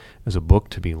a book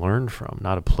to be learned from,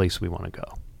 not a place we want to go.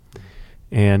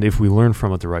 And if we learn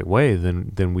from it the right way,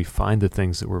 then we find the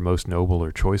things that were most noble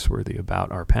or choice-worthy about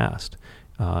our past,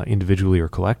 individually or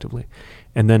collectively,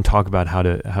 and then talk about how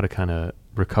to kind of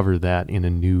recover that in a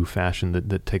new fashion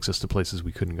that takes us to places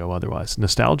we couldn't go otherwise.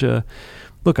 Nostalgia,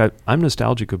 look, I'm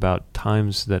nostalgic about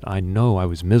times that I know I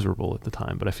was miserable at the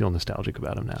time, but I feel nostalgic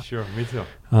about them now. Sure, me too.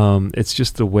 It's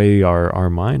just the way our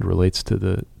mind relates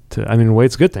in a way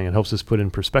it's a good thing. It helps us put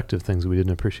in perspective things we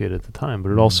didn't appreciate at the time,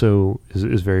 but it also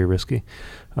is very risky.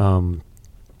 And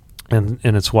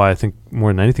it's why I think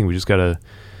more than anything, we just got to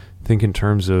think in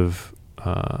terms of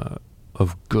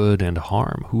good and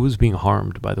harm. Who was being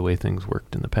harmed by the way things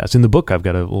worked in the past? In the book, I've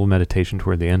got a little meditation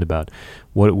toward the end about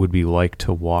what it would be like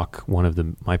to walk one of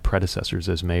my predecessors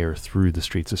as mayor through the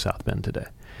streets of South Bend today.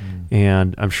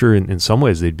 And I'm sure in some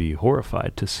ways they'd be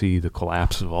horrified to see the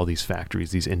collapse of all these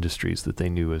factories, these industries that they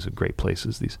knew as great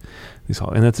places.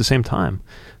 And at the same time,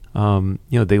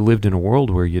 they lived in a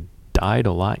world where you died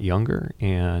a lot younger,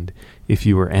 and if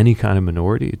you were any kind of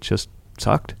minority, it just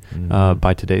sucked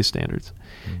by today's standards.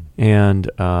 And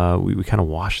we kind of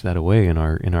washed that away in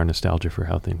our nostalgia for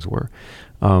how things were.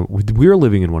 We're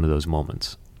living in one of those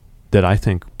moments that I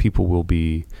think people will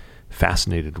be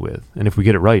fascinated with. And if we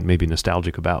get it right, maybe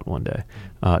nostalgic about one day.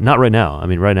 Not right now. I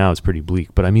mean, right now it's pretty bleak,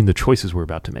 but I mean the choices we're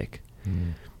about to make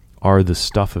are the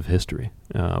stuff of history.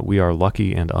 We are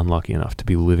lucky and unlucky enough to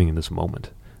be living in this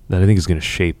moment that I think is going to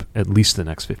shape at least the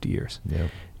next 50 years. Yeah.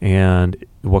 And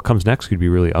what comes next could be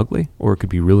really ugly, or it could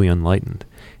be really enlightened.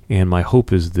 And my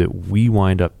hope is that we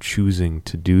wind up choosing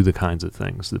to do the kinds of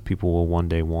things that people will one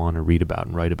day want to read about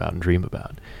and write about and dream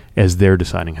about as they're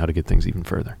deciding how to get things even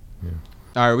further. Yeah.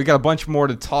 All right, we got a bunch more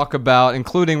to talk about,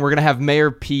 including we're going to have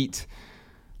Mayor Pete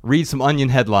read some Onion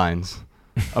headlines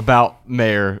about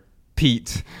Mayor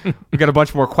Pete. We got a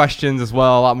bunch more questions as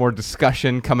well, a lot more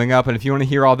discussion coming up. And if you want to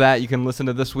hear all that, you can listen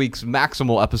to this week's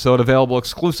Maximal episode, available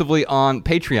exclusively on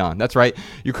Patreon. That's right.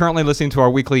 You're currently listening to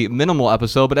our weekly Minimal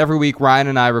episode, but every week Ryan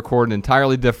and I record an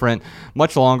entirely different,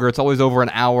 much longer, it's always over an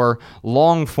hour,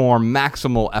 long-form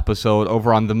Maximal episode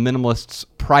over on the Minimalist's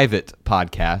private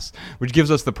podcast, which gives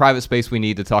us the private space we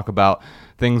need to talk about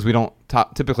things we don't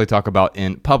typically talk about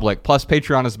in public. Plus,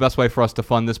 Patreon is the best way for us to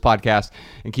fund this podcast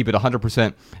and keep it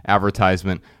 100%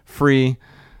 advertisement free,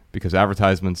 because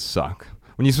advertisements suck.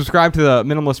 When you subscribe to the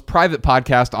Minimalist private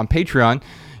podcast on Patreon,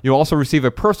 you'll also receive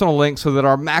a personal link so that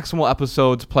our Maximal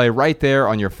episodes play right there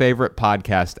on your favorite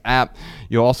podcast app.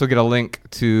 You'll also get a link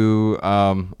to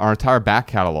our entire back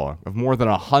catalog of more than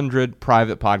 100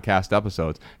 private podcast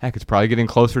episodes. Heck, it's probably getting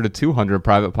closer to 200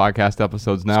 private podcast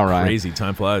episodes now, Ryan. Crazy.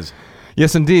 Time flies.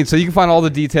 Yes, indeed. So you can find all the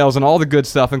details and all the good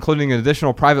stuff, including an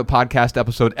additional private podcast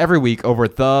episode every week over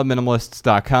at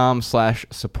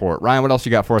theminimalists.com/support. Ryan, what else you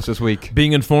got for us this week?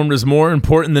 Being informed is more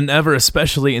important than ever,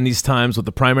 especially in these times with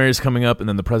the primaries coming up and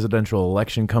then the presidential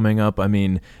election coming up. I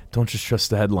mean, don't just trust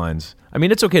the headlines. I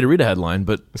mean, it's okay to read a headline,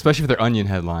 but... Especially if they're Onion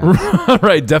headlines.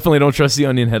 Right, definitely don't trust the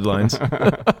Onion headlines.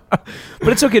 But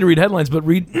it's okay to read headlines, but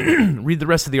read the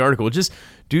rest of the article. Just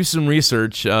do some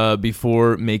research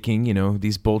before making,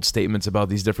 these bold statements about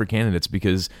these different candidates,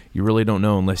 because you really don't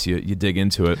know unless you dig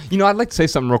into it. I'd like to say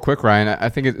something real quick, Ryan. I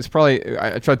think it's probably...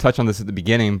 I tried to touch on this at the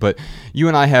beginning, but you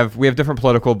and I have different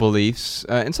political beliefs,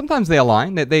 and sometimes they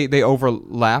align, they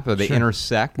overlap, or they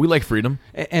intersect. We like freedom.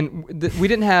 And we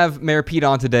didn't have Mayor Pete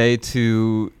on today to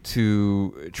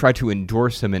try to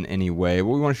endorse him in any way.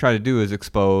 What we want to try to do is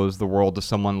expose the world to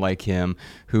someone like him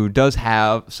who does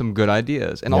have some good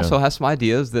ideas and also has some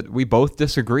ideas that we both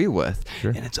disagree with. Sure.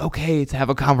 And it's okay to have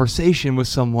a conversation with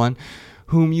someone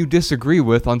whom you disagree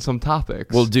with on some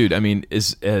topics. Well, dude, I mean,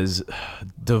 as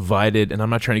divided, and I'm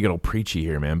not trying to get all preachy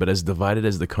here, man, but as divided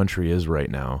as the country is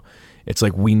right now, it's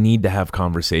like we need to have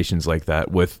conversations like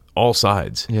that with all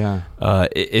sides. Yeah.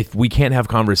 If we can't have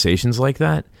conversations like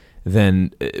that,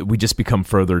 then we just become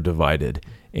further divided.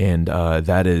 And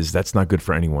that's not good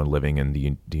for anyone living in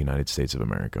the United States of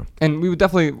America. And we would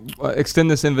definitely extend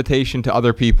this invitation to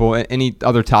other people, any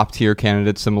other top tier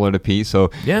candidates similar to Pete. So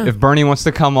if Bernie wants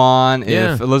to come on,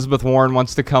 if Elizabeth Warren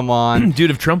wants to come on. Dude,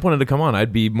 if Trump wanted to come on,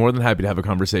 I'd be more than happy to have a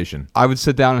conversation. I would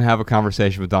sit down and have a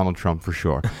conversation with Donald Trump for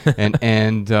sure.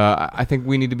 and I think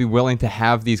we need to be willing to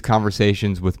have these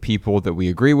conversations with people that we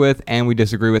agree with and we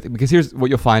disagree with, because here's what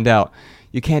you'll find out.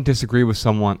 You can't disagree with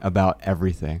someone about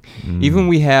everything. Even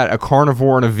we had a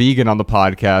carnivore and a vegan on the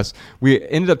podcast. We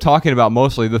ended up talking about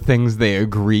mostly the things they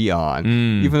agree on,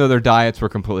 even though their diets were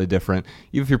completely different.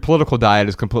 Even if your political diet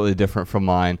is completely different from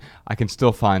mine, I can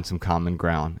still find some common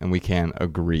ground, and we can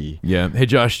agree. Yeah. Hey,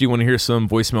 Josh, do you want to hear some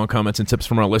voicemail comments and tips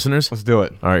from our listeners? Let's do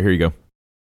it. All right, here you go.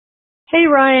 Hey,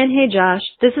 Ryan. Hey, Josh.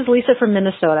 This is Lisa from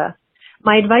Minnesota.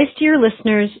 My advice to your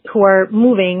listeners who are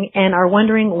moving and are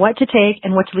wondering what to take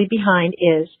and what to leave behind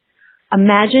is,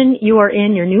 imagine you are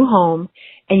in your new home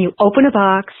and you open a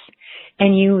box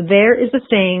and there is the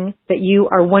thing that you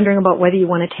are wondering about whether you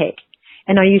want to take.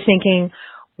 And are you thinking,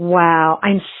 wow,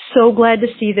 I'm so glad to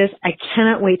see this. I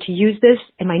cannot wait to use this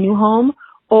in my new home.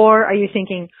 Or are you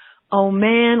thinking, oh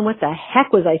man, what the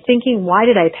heck was I thinking? Why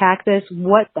did I pack this?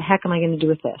 What the heck am I going to do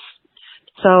with this?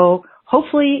 So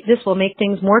hopefully this will make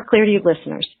things more clear to you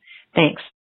listeners. Thanks.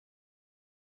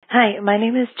 Hi, my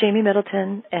name is Jamie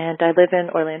Middleton, and I live in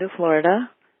Orlando, Florida.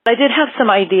 I did have some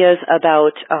ideas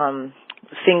about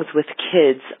things with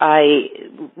kids. I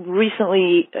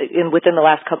recently, within the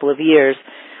last couple of years,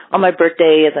 on my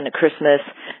birthday and then at Christmas,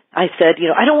 I said,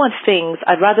 I don't want things.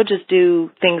 I'd rather just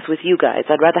do things with you guys.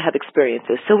 I'd rather have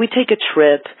experiences. So we take a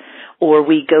trip or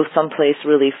we go someplace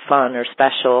really fun or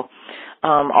special.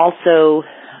 Also,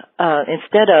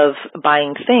 instead of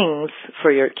buying things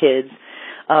for your kids,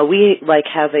 we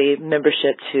have a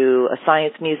membership to a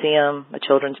science museum, a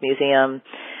children's museum,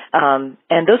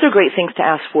 And those are great things to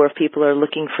ask for if people are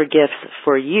looking for gifts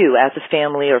for you as a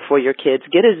family or for your kids.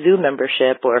 Get a zoo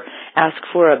membership or ask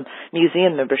for a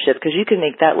museum membership, because you can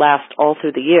make that last all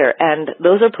through the year. And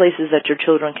those are places that your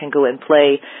children can go and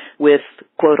play with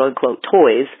quote-unquote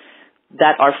toys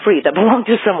that are free, that belong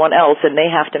to someone else, and they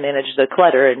have to manage the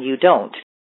clutter and you don't.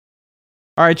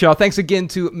 All right, y'all. Thanks again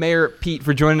to Mayor Pete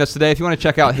for joining us today. If you want to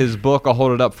check out his book, I'll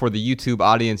hold it up for the YouTube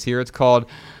audience here. It's called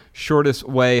Shortest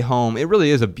Way Home. It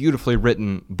really is a beautifully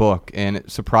written book, and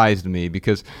it surprised me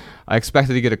because I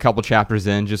expected to get a couple chapters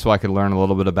in just so I could learn a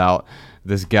little bit about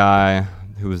this guy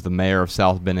who was the mayor of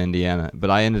South Bend, Indiana. But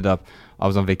I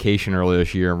was on vacation earlier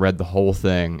this year and read the whole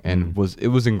thing, and it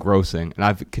was engrossing. And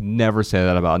I could never say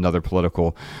that about another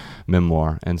political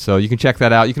memoir. And so you can check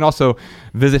that out. You can also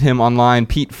visit him online,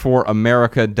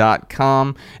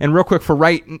 PeteForAmerica.com. And real quick, for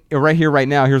right here, right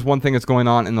now, here's one thing that's going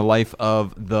on in the life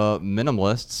of the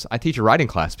minimalists. I teach a writing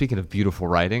class. Speaking of beautiful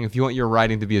writing, if you want your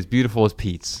writing to be as beautiful as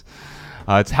Pete's,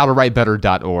 it's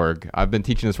howtowritebetter.org. I've been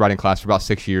teaching this writing class for about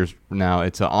 6 years now.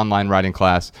 It's an online writing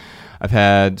class. I've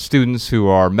had students who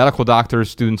are medical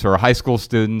doctors, students who are high school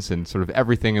students, and sort of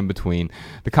everything in between.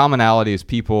 The commonality is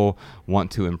people want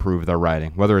to improve their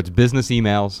writing, whether it's business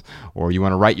emails, or you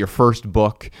want to write your first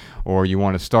book, or you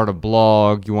want to start a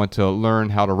blog, you want to learn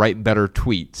how to write better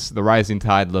tweets. The rising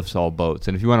tide lifts all boats.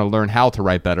 And if you want to learn how to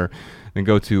write better, then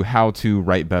go to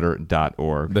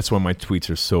howtowritebetter.org. That's why my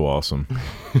tweets are so awesome.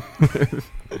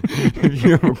 If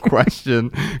you have a question,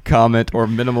 comment, or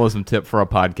minimalism tip for our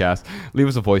podcast, leave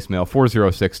us a voicemail,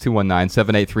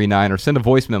 406-219-7839, or send a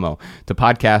voice memo to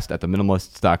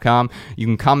podcast@theminimalists.com. You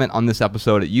can comment on this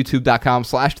episode at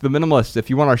youtube.com/theminimalists. If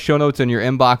you want our show notes in your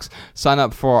inbox, sign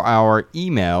up for our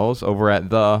emails over at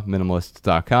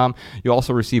theminimalists.com. You'll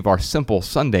also receive our Simple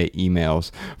Sunday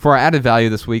emails. For our added value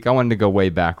this week, I wanted to go way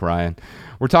back, Ryan.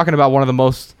 We're talking about one of the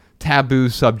most taboo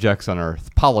subjects on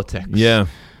earth, politics. Yeah.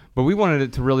 But we wanted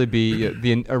it to really be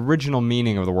the original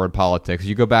meaning of the word politics.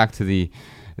 You go back to the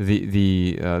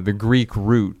Greek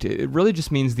root. It really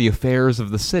just means the affairs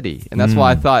of the city, and that's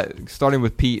why I thought starting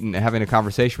with Pete and having a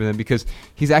conversation with him, because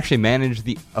he's actually managed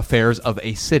the affairs of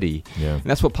a city, and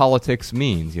that's what politics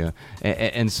means.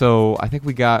 And so I think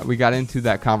we got into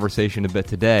that conversation a bit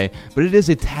today. But it is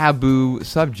a taboo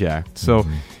subject. So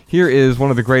here is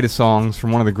one of the greatest songs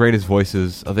from one of the greatest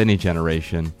voices of any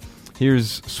generation.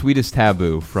 Here's Sweetest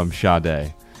Taboo from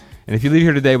Sade. And if you leave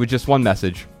here today with just one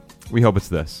message, we hope it's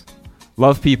this: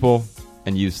 love people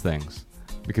and use things,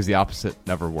 because the opposite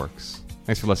never works.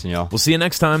 Thanks for listening, y'all. We'll see you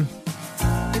next time.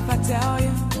 If I tell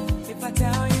you